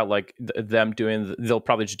talked about like them doing, they'll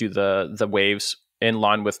probably just do the waves in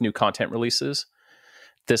line with new content releases.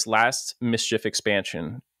 This last Mischief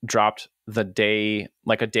expansion dropped a day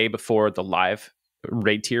before the live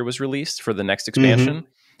raid tier was released for the next expansion. Mm-hmm.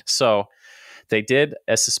 So they did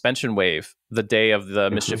a suspension wave the day of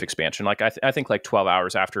the Mischief expansion. Like I think like 12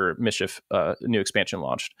 hours after Mischief new expansion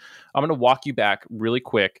launched. I'm going to walk you back really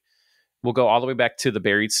quick. We'll go all the way back to the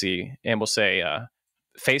Buried Sea, and we'll say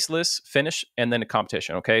Faceless finish, and then a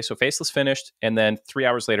competition. Okay, so Faceless finished, and then 3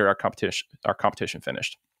 hours later, our competition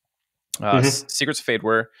finished. Secrets of Fade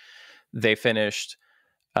they finished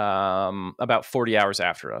about 40 hours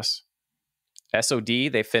after us. SOD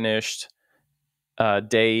they finished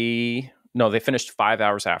they finished 5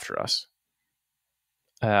 hours after us.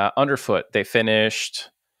 Underfoot they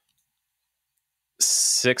finished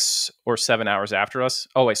 6 or 7 hours after us.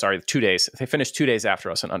 Oh wait, sorry, 2 days. They finished 2 days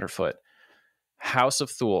after us on Underfoot. House of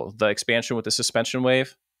Thule, the expansion with the suspension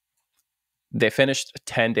wave, they finished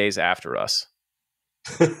 10 days after us.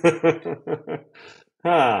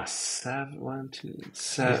 7, 1, 2,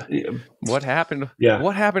 7. What happened? Yeah.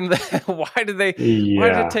 What happened? Why did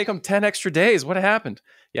it take them 10 extra days? What happened?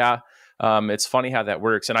 Yeah. It's funny how that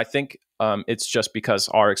works. And I think it's just because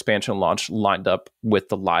our expansion launch lined up with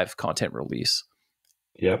the live content release.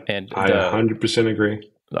 Yep. And I 100%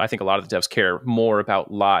 agree. I think a lot of the devs care more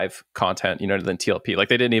about live content, than TLP. Like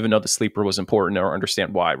they didn't even know the sleeper was important or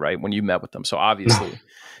understand why, right? When you met with them. So obviously,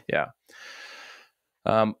 yeah.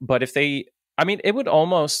 But if it would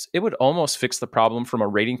almost fix the problem from a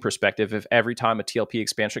rating perspective if every time a TLP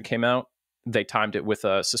expansion came out, they timed it with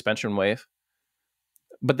a suspension wave.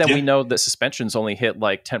 But then we know that suspensions only hit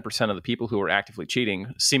like 10% of the people who are actively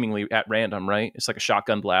cheating, seemingly at random, right? It's like a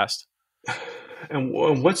shotgun blast. And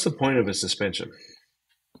what's the point of a suspension?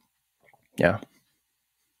 Yeah.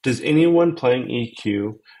 Does anyone playing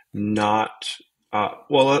EQ not?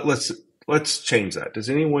 Let's change that. Does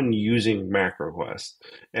anyone using MacroQuest?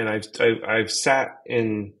 And I've sat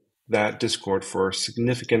in that Discord for a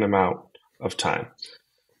significant amount of time.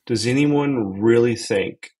 Does anyone really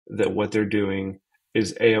think that what they're doing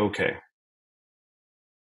is A-okay?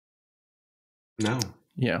 No.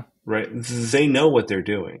 Yeah. Right. They know what they're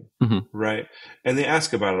doing. Mm-hmm. Right. And they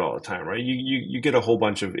ask about it all the time. Right. You get a whole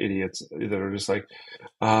bunch of idiots that are just like,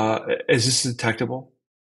 is this detectable?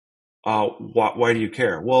 Why do you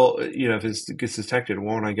care? Well, if it gets detected,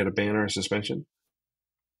 won't I get a ban or a suspension?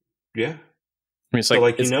 Yeah. I mean, it's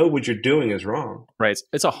what you're doing is wrong. Right.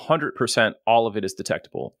 It's 100%. All of it is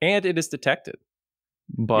detectable, and it is detected,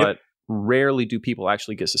 but rarely do people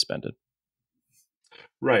actually get suspended.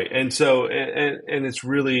 Right. And so, and it's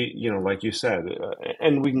really, like you said,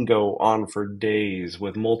 and we can go on for days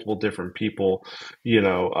with multiple different people,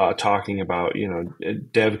 talking about,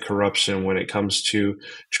 dev corruption when it comes to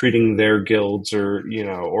treating their guilds or,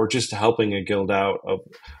 or just helping a guild out of,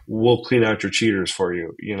 we'll clean out your cheaters for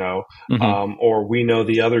you, Hmm. or we know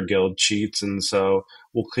the other guild cheats. And so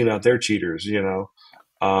we'll clean out their cheaters,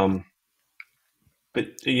 um, but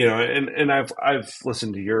and I've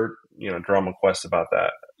listened to your drama quest about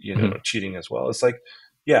that Hmm. cheating as well. It's like,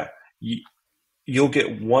 yeah, you, you'll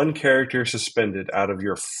get one character suspended out of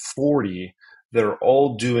your 40 that are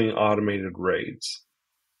all doing automated raids.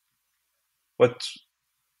 What's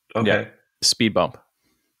Yeah, okay? speed bump.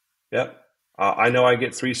 Yep. I know I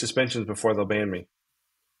get 3 suspensions before they'll ban me,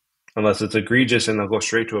 unless it's egregious and they'll go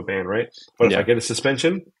straight to a ban, right? But if I Yeah. get a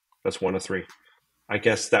suspension, that's 1 of 3. I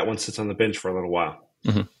guess that one sits on the bench for a little while.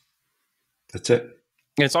 Hmm. That's it.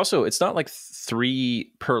 And it's not like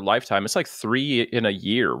 3 per lifetime. It's like 3 in a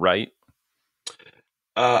year, right?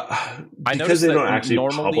 I Because noticed they that don't actually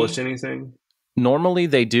publish anything. normally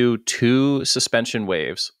they do 2 suspension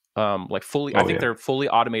waves. Like fully, I Oh think yeah, they're fully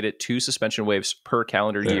automated 2 suspension waves per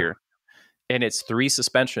calendar yeah, year, and it's 3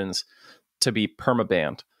 suspensions to be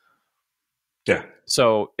permabanned. yeah,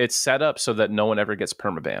 So it's set up so that no one ever gets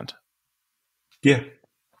permabanned. yeah.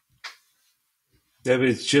 Yeah, but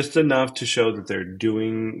it's just enough to show that they're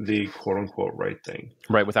doing the quote unquote right thing.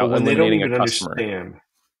 Right, But without when they don't eliminating a even customer. understand,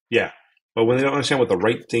 yeah, but when they don't understand what the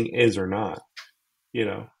right thing is or not, you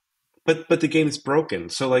know, but the game is broken.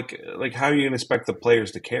 So like how are you going to expect the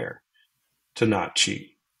players to care to not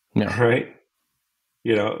cheat, Yeah. right?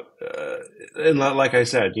 You know, and like I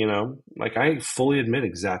said, like I fully admit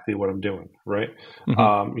exactly what I'm doing, right?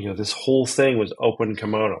 Hmm. This whole thing was open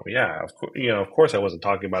kimono. Yeah, of course I wasn't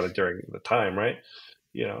talking about it during the time, right?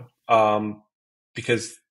 You know,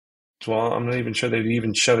 because well, I'm not even sure they'd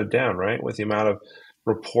even shut it down, right? With the amount of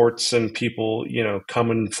reports and people,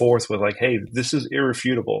 coming forth with like, hey, this is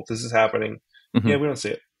irrefutable. This is happening. Hmm. Yeah, we don't see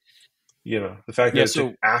it. The fact that Yeah. it took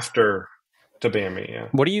So after to ban me, yeah.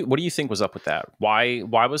 what do you think was up with that? Why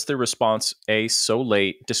was the response so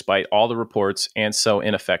late despite all the reports and so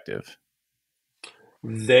ineffective?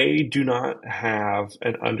 They do not have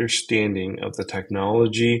an understanding of the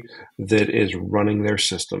technology that is running their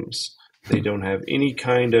systems. They don't have any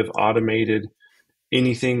kind of automated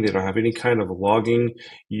anything. They don't have any kind of logging.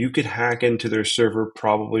 You could hack into their server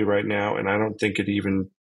probably right now, and I don't think it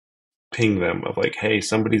even ping them of like, hey,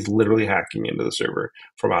 somebody's literally hacking into the server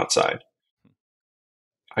from outside.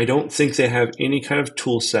 I don't think they have any kind of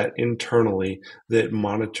tool set internally that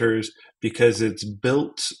monitors because it's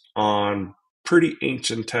built on pretty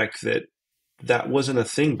ancient tech that wasn't a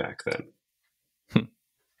thing back then.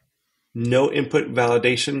 No input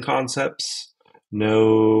validation concepts,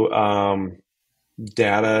 no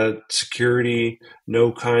data security,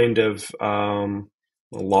 no kind of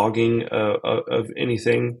logging of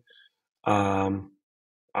anything. Um,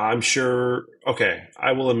 I'm sure. Okay,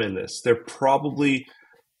 I will amend this. There probably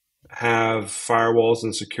have firewalls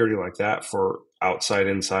and security like that for outside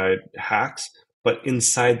inside hacks, but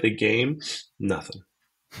inside the game, nothing.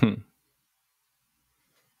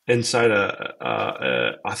 Inside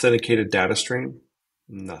a authenticated data stream,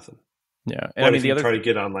 nothing. Yeah. And I But mean if the you other try to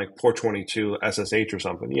get on like port 22 SSH or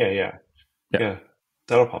something, yeah, yeah. yeah,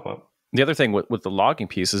 that'll pop up. The other thing with the logging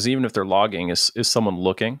piece is even if they're logging, is someone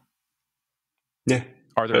looking? Yeah,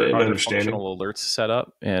 Are there and are there understanding. functional alerts set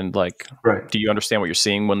up? And like, Right. do you understand what you're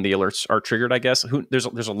seeing when the alerts are triggered? I guess there's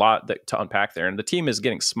a lot to unpack there, and the team is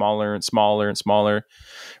getting smaller and smaller and smaller.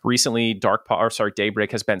 Recently,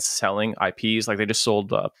 Daybreak has been selling IPs. Like they just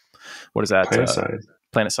sold what is that? Planet side.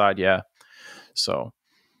 Planet Side, yeah. So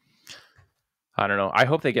I don't know. I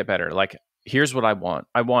hope they get better. Like, here's what I want.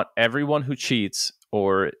 I want everyone who cheats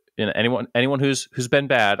or anyone who's been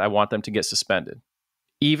bad. I want them to get suspended.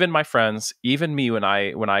 Even my friends, even me, when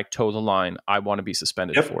I toe the line, I want to be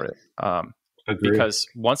suspended Yep. for it. Agree. Because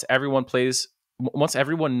once everyone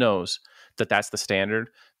knows that that's the standard,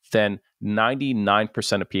 then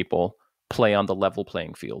 99% of people play on the level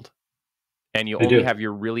playing field, and you They only do. have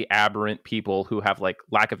your really aberrant people who have like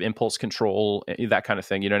lack of impulse control, that kind of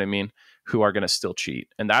thing. You know what I mean? Who are going to still cheat,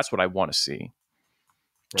 and that's what I want to see. Right.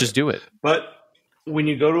 Just do it. But when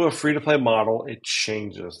you go to a free to play model, it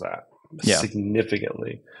changes that Yeah,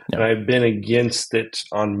 significantly. And yeah, I've been against it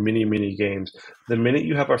on many, many games. The minute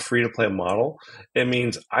you have a free to play model, it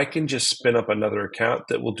means I can just spin up another account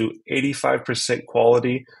that will do 85%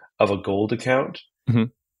 quality of a gold account. hmm,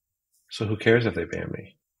 So who cares if they ban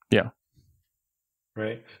me? yeah,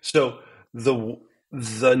 Right. So the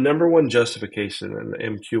number one justification in the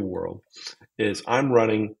MQ world is I'm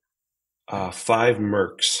running 5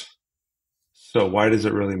 mercs. So why does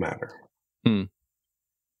it really matter? Hmm.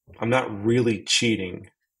 I'm not really cheating.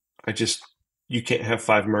 You can't have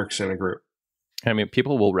 5 mercs in a group. I mean,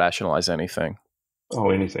 people will rationalize anything. Oh,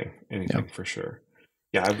 anything Yeah. for sure.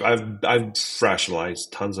 Yeah, I've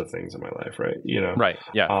rationalized tons of things in my life, right? Right.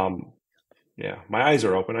 Yeah. Yeah, my eyes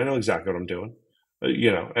are open. I know exactly what I'm doing.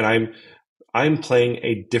 And I'm playing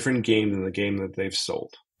a different game than the game that they've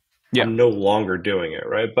sold. Yeah. I'm no longer doing it,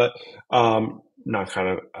 right? But not kind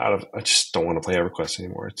of out of. I just don't want to play EverQuest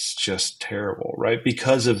anymore. It's just terrible, right?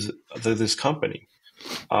 Because of this company.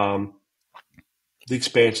 The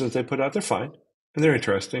expansions they put out, they're fine and they're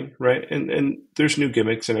interesting, right? And there's new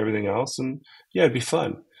gimmicks and everything else, and yeah, it'd be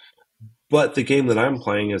fun. But the game that I'm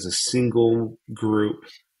playing is a single group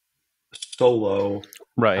solo.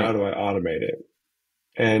 Right. How do I automate it?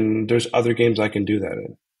 And there's other games I can do that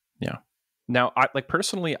in. Yeah. Now,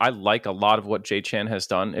 personally, I like a lot of what Jay Chan has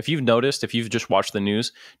done. If you've noticed, if you've just watched the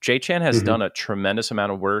news, Jay Chan has done a tremendous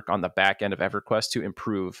amount of work on the back end of EverQuest to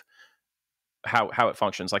improve how it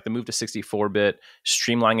functions, like the move to 64-bit,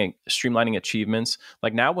 streamlining achievements.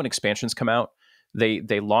 Like now when expansions come out, they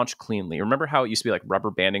launch cleanly. Remember how it used to be like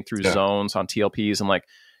rubber banding through zones on TLPs and like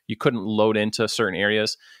you couldn't load into certain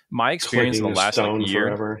areas? My experience in the last year,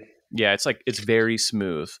 forever. yeah, it's very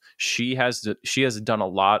smooth. She has done a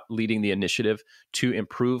lot leading the initiative to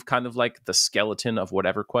improve kind of like the skeleton of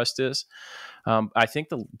whatever quest is. I think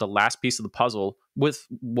the last piece of the puzzle with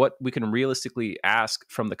what we can realistically ask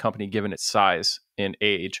from the company, given its size and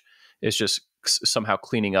age, is just somehow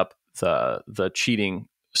cleaning up the cheating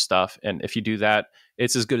stuff. And if you do that,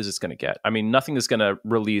 it's as good as it's going to get. I mean, nothing is going to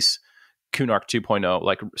release Kunark 2.0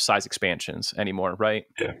 like size expansions anymore, right?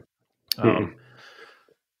 Yeah.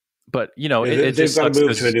 But they've got to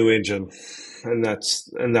move to a new engine, and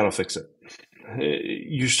that'll fix it.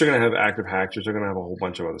 You're still going to have active hacks. You're still going to have a whole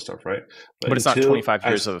bunch of other stuff, right? But it's not 25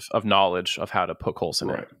 years of knowledge of how to poke holes in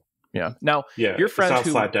it. Yeah. Now, your friend it's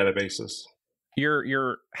not flat databases.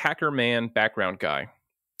 Your hacker man background guy,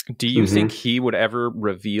 do you think he would ever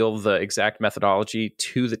reveal the exact methodology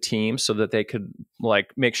to the team so that they could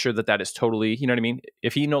like make sure that is totally, you know what I mean?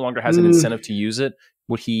 If he no longer has an incentive to use it,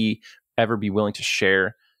 would he ever be willing to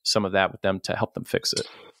share some of that with them to help them fix it?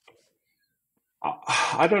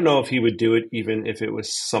 I don't know if he would do it even if it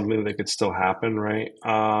was something that could still happen, right?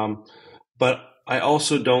 But I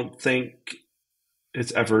also don't think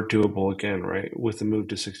it's ever doable again, right? With the move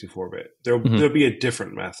to 64-bit, there'll be a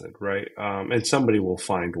different method, right? And somebody will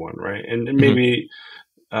find one, right? And maybe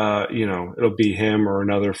it'll be him or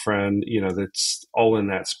another friend, that's all in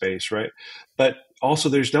that space, right? But also,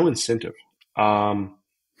 there's no incentive.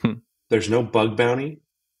 There's no bug bounty.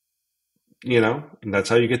 And that's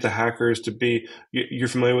how you get the hackers to be. You're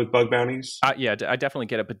familiar with bug bounties? Yeah, I definitely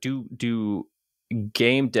get it. But do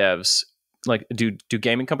game devs do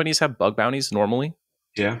gaming companies have bug bounties normally?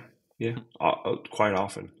 Yeah, quite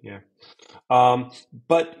often. Yeah,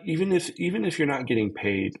 but even if you're not getting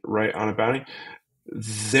paid right on a bounty,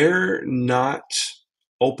 they're not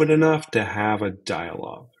open enough to have a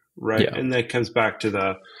dialogue, right? Yeah. And that comes back to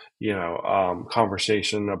the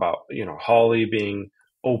conversation about Holly being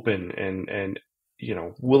open and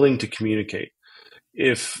willing to communicate.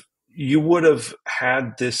 If you would have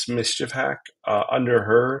had this Mischief hack under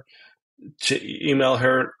her to email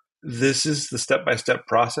her, this is the step-by-step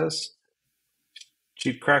process,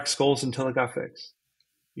 she'd crack skulls until it got fixed.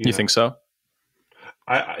 You think so?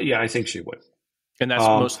 I think she would. And that's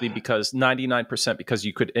mostly because 99% because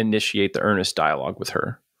you could initiate the earnest dialogue with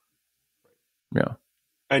her. Yeah.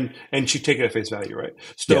 And she'd take it at face value, right?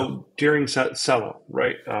 So during Cello,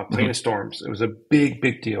 right, Plane of Storms, it was a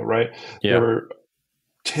big deal, right? Yeah. There were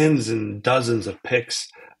tens and dozens of picks.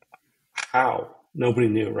 How? Nobody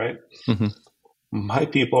knew, right? My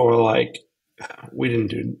people were like, we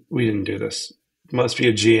didn't do this. It must be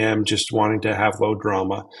a GM just wanting to have low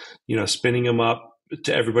drama, spinning them up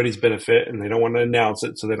to everybody's benefit, and they don't want to announce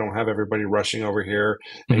it, so they don't have everybody rushing over here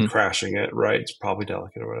and crashing it, right? It's probably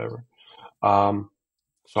delicate or whatever.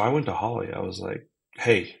 So I went to Holly. I was like,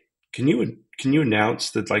 "Hey, can you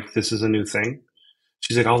announce that like this is a new thing?"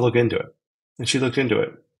 She's like, "I'll look into it," and she looked into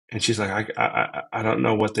it, and she's like, "I don't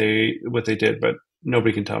know what they did, but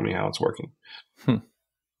nobody can tell me how it's working."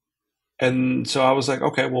 And so I was like,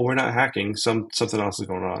 "Okay, well, we're not hacking. Something else is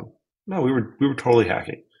going on." No, we were totally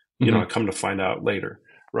hacking. I come to find out later,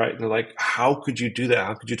 right? And they're like, "How could you do that?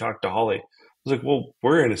 How could you talk to Holly?" I was like, "Well,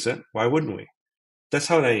 we're innocent. Why wouldn't we?" That's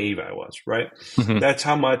how naive I was, right? That's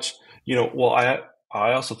how much, well, I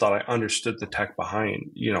also thought I understood the tech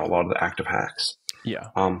behind, a lot of the active hacks. Yeah.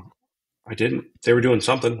 I didn't. They were doing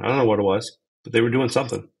something. I don't know what it was, but they were doing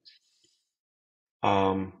something.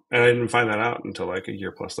 And I didn't find that out until like a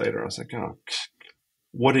year plus later. I was like, oh,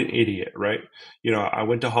 what an idiot, right? I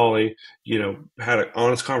went to Holly, had an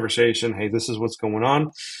honest conversation. Hey, this is what's going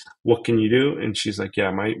on. What can you do? And she's like,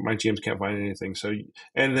 yeah, my GMs can't find anything. So,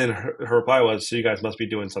 and then her reply was, so you guys must be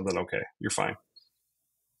doing something okay. You're fine.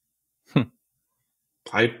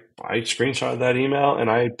 I screenshotted that email and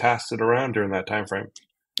I passed it around during that time frame.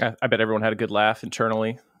 I bet everyone had a good laugh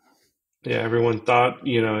internally. Yeah, everyone thought,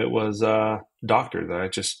 it was doctor that I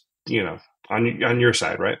just, on your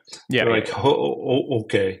side, right? Yeah. They're like, oh,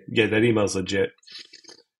 okay. Yeah, that email's legit,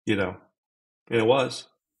 and it was.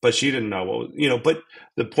 But she didn't know what was, but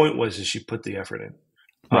the point was is she put the effort in.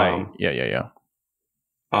 Right. Yeah.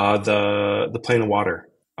 The plane of water.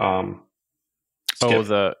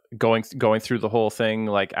 The going through the whole thing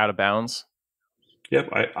like out of bounds. Yep,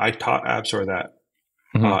 I taught Absor that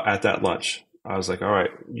at that lunch. I was like, all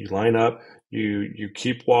right, you line up, you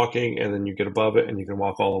keep walking, and then you get above it, and you can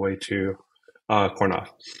walk all the way to Kornoff.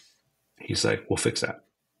 He's like, we'll fix that.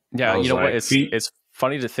 Yeah, you know what? It's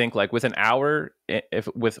funny to think like with an hour, if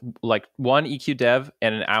with like one EQ dev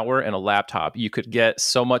and an hour and a laptop, you could get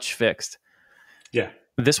so much fixed. Yeah.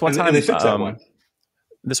 This one time, and they fixed that one.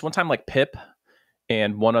 This one time, like Pip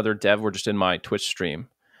and one other dev were just in my Twitch stream.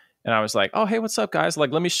 And I was like, oh, hey, what's up, guys?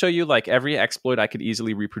 Like, let me show you like every exploit I could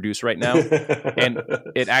easily reproduce right now. And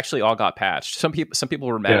it actually all got patched. Some people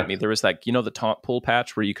were mad at me. There was like, the taunt pool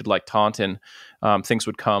patch where you could like taunt and things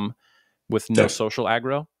would come with no social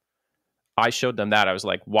aggro. I showed them that. I was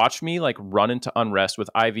like, watch me like run into Unrest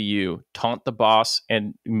with IVU, taunt the boss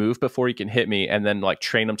and move before he can hit me, and then like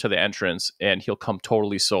train him to the entrance and he'll come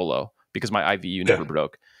totally solo because my IVU never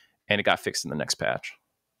broke. And it got fixed in the next patch.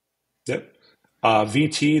 Yep.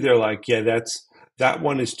 VT, they're like, yeah, that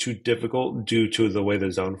one is too difficult due to the way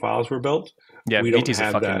the zone files were built. Yeah, we don't VT's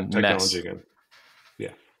have a that fucking technology mess. again. Yeah,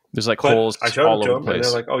 there's like holes I showed all it to over them, the place. and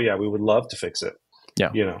they're like, oh yeah, we would love to fix it. Yeah,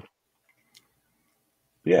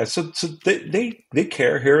 yeah. So they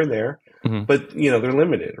care here and there, but they're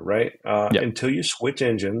limited, right? Until you switch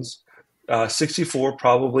engines. 64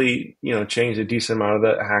 probably changed a decent amount of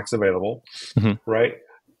the hacks available, right?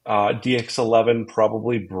 DX11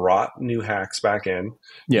 probably brought new hacks back in,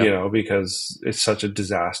 because it's such a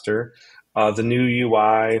disaster. The new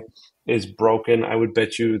UI is broken. I would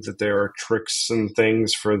bet you that there are tricks and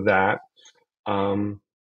things for that.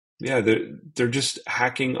 They're just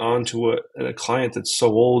hacking onto a client that's so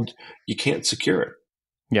old you can't secure it.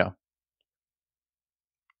 Yeah.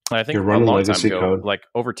 I think you're running a long legacy time ago, code. like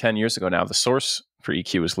over 10 years ago now, the source for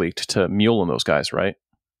EQ was leaked to Mule and those guys, right?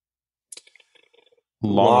 A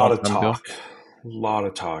lot of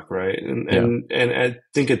talk, right? And I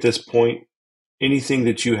think at this point, anything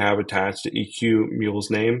that you have attached to EQ Mule's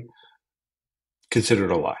name, consider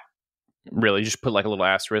it a lie. Really? You just put like a little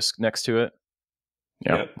asterisk next to it?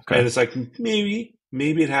 Yeah. Yep. Okay. And it's like, maybe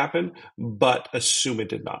it happened, but assume it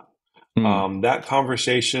did not. That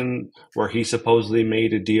conversation where he supposedly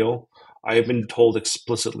made a deal, I have been told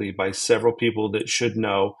explicitly by several people that should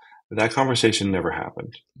know that conversation never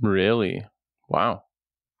happened. Really? Wow.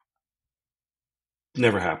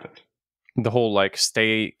 Never happened. The whole like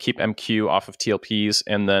keep MQ off of TLPs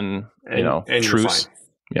and then, and truce.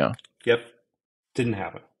 Yeah. Yep. Didn't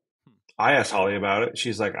happen. I asked Holly about it.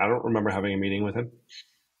 She's like, I don't remember having a meeting with him.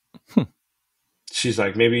 She's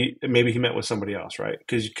like, maybe he met with somebody else, right?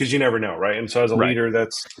 Because you never know, right? And so as a leader,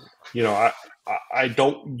 that's, I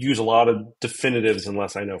don't use a lot of definitives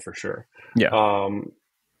unless I know for sure. Yeah.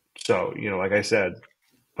 So, like I said,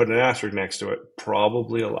 put an asterisk next to it,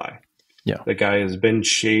 probably a lie. Yeah. The guy has been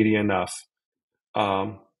shady enough.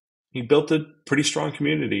 He built a pretty strong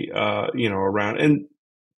community, around, and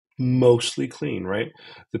mostly clean, right?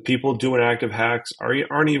 The people doing active hacks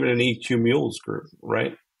aren't even an EQ Mules group,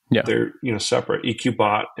 right? Yeah. They're, separate. EQ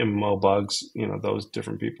Bot, MMO Bugs, those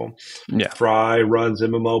different people. Yeah. Fry runs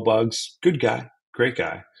MMO Bugs. Good guy. Great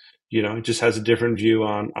guy. Just has a different view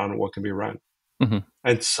on what can be run.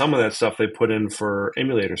 And some of that stuff they put in for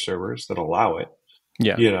emulator servers that allow it.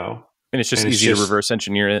 Yeah. And it's just easy to reverse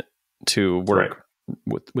engineer it to work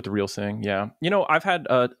with the real thing. Yeah. I've had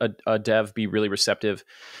a dev be really receptive,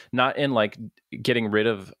 not in like getting rid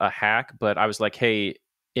of a hack, but I was like, hey,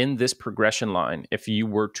 in this progression line, if you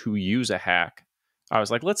were to use a hack, I was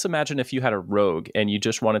like, let's imagine if you had a rogue and you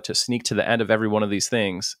just wanted to sneak to the end of every one of these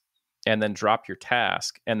things and then drop your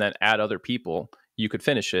task and then add other people, you could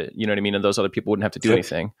finish it. You know what I mean? And those other people wouldn't have to do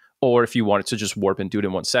anything. Or if you wanted to just warp and do it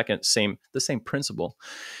in 1 second, the same principle.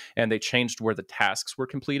 And they changed where the tasks were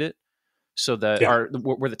completed. So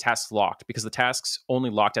where the tasks locked, because the tasks only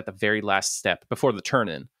locked at the very last step before the turn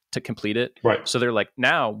in to complete it. Right. So they're like,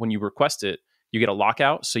 now when you request it, you get a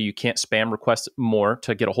lockout, so you can't spam request more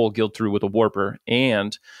to get a whole guild through with a warper,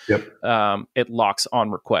 and it locks on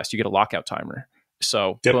request. You get a lockout timer.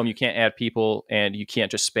 So boom, you can't add people and you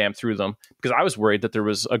can't just spam through them, because I was worried that there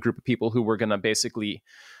was a group of people who were going to basically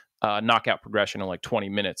knock out progression in like 20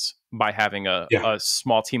 minutes by having a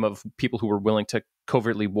small team of people who were willing to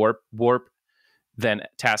covertly warp, then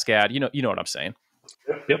task add. You know what I'm saying?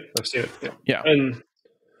 Yep. I've seen it. Yeah. And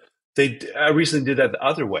I recently did that the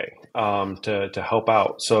other way to help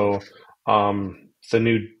out. So the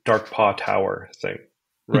new Darkpaw Tower thing,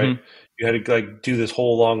 right? Mm-hmm. You had to like do this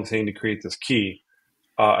whole long thing to create this key.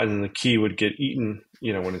 And then the key would get eaten,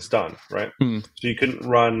 when it's done, right? Mm. So you couldn't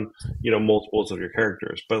run, multiples of your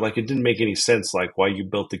characters. But like, it didn't make any sense, like why you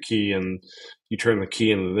built the key and you turn the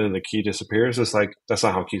key and then the key disappears. It's like, that's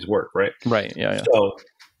not how keys work, right? Right. Yeah.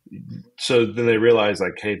 So then they realized,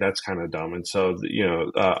 like, hey, that's kind of dumb. And so,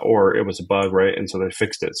 or it was a bug, right? And so they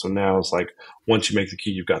fixed it. So now it's like, once you make the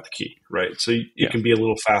key, you've got the key, right? So you can be a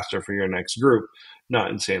little faster for your next group,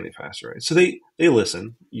 not insanely faster, right? So they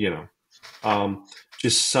listen,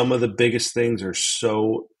 just some of the biggest things are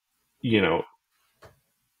so,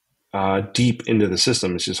 deep into the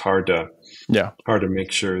system. It's just hard to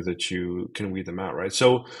make sure that you can weed them out, right?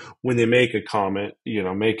 So when they make a comment,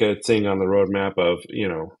 make a thing on the roadmap of,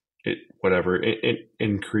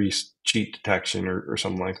 increased cheat detection or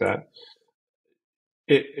something like that.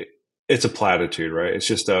 It's a platitude, right? It's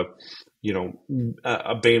just a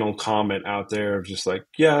banal comment out there of just like,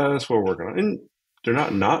 yeah, that's what we're working on. And they're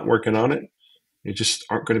not working on it. They just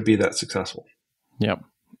aren't going to be that successful. Yep.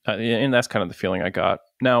 And that's kind of the feeling I got.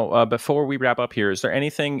 Now, before we wrap up here, is there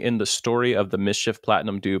anything in the story of the Mischief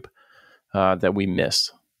Platinum dupe that we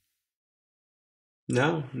missed?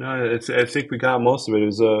 No. I think we got most of it. It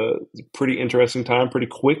was a pretty interesting time, pretty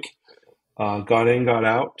quick. Got in, got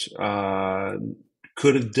out.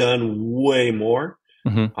 Could have done way more.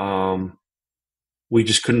 Mm-hmm. We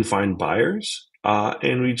just couldn't find buyers,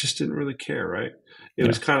 and we just didn't really care, right? It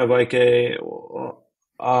was kind of like I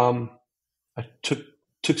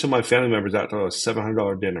took some of my family members out to a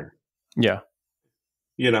 $700 dinner. Yeah.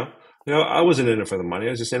 I wasn't in it for the money.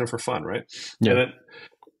 I was just in it for fun, right? Yeah. And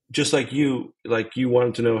just like you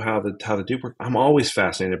wanted to know how the dupe works. I'm always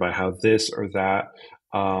fascinated by how this or that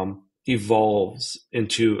evolves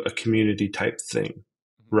into a community type thing,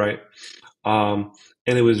 right? And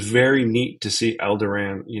it was very neat to see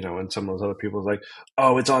Eldoran, and some of those other people like,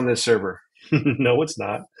 oh, it's on this server. No, it's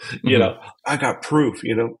not. Mm-hmm. I got proof.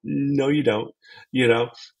 No, you don't.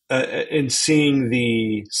 And seeing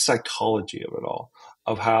the psychology of it all,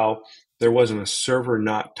 of how there wasn't a server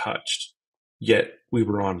not touched, yet we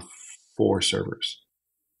were on 4 servers.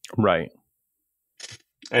 Right.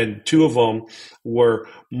 And 2 of them were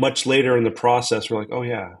much later in the process. We're like, oh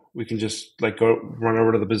yeah, we can just like go run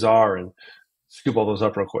over to the bazaar and scoop all those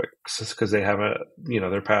up real quick because they have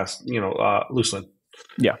they're past Looseland.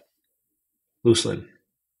 Yeah. Looseland.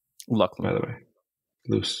 Luckily, by the way,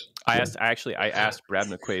 loose. I asked Brad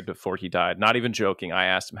McQuaid before he died. Not even joking. I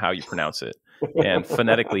asked him how you pronounce it, and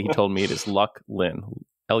phonetically, he told me it is Luck Lynn,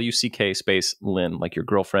 Luck space Lynn, like your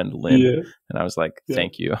girlfriend Lynn. Yeah. And I was like,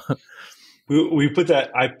 thank you. we put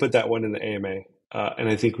that. I put that one in the AMA, and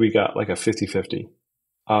I think we got like a 50-50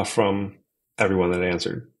 from everyone that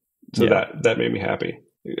answered. So that made me happy.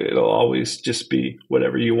 It'll always just be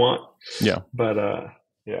whatever you want. Yeah. But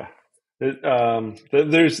yeah.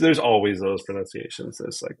 There's always those pronunciations.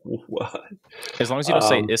 It's like, what? As long as you don't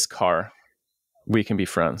say Iskar, we can be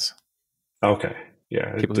friends. Okay.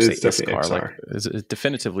 Yeah. People who say Iskar, like, it's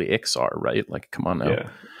definitively Ixar, right? Like, come on now. Yeah.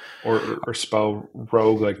 Or spell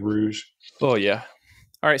rogue like Rouge. Oh, yeah.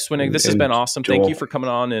 All right, Swinnig, this has been awesome. Joel. Thank you for coming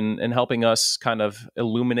on and helping us kind of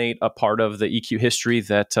illuminate a part of the EQ history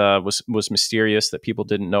that was mysterious, that people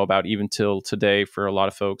didn't know about even till today for a lot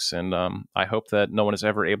of folks. And I hope that no one is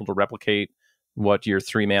ever able to replicate what your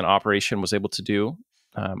 3-man operation was able to do.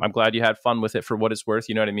 I'm glad you had fun with it for what it's worth,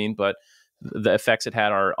 you know what I mean? But the effects it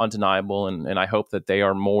had are undeniable, and I hope that they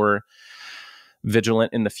are more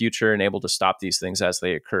vigilant in the future and able to stop these things as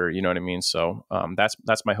they occur. You know what I mean? So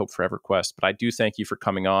that's my hope for EverQuest. But I do thank you for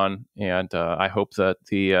coming on, and I hope that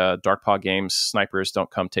the Darkpaw Games snipers don't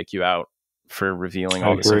come take you out for revealing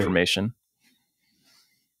all this information.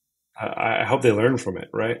 I hope they learn from it,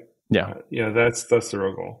 right? Yeah. That's the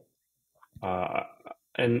real goal.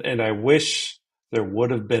 And I wish there would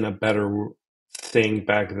have been a better thing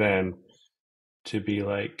back then to be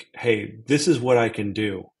like, hey, this is what I can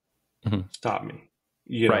do. Mm-hmm. Stop me,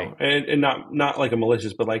 right. and not like a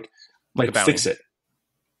malicious, but like fix it.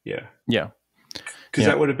 Yeah. Because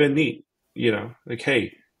that would have been neat. Like,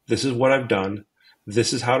 hey, this is what I've done.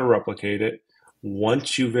 This is how to replicate it.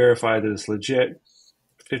 Once you verify that it's legit,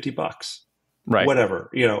 $50, Right. whatever,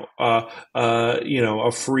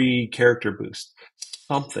 a free character boost,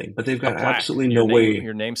 something. But they've A got plaque, absolutely no way.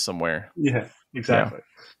 your name somewhere. Yeah, exactly.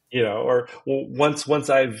 Or once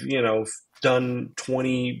I've done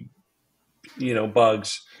 20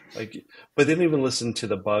 bugs, like, but they don't even listen to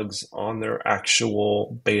the bugs on their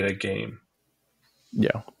actual beta game.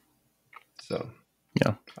 Yeah. So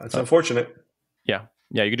yeah, that's unfortunate. Yeah.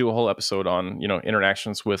 You could do a whole episode on,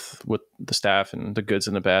 interactions with the staff and the goods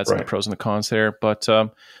and the bads and the pros and the cons there. But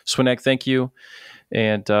Swineg, thank you.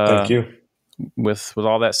 And thank you. With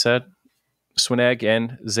all that said, Swineg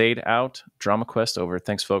and Zaid out. DramaQuest over.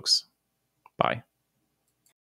 Thanks, folks. Bye.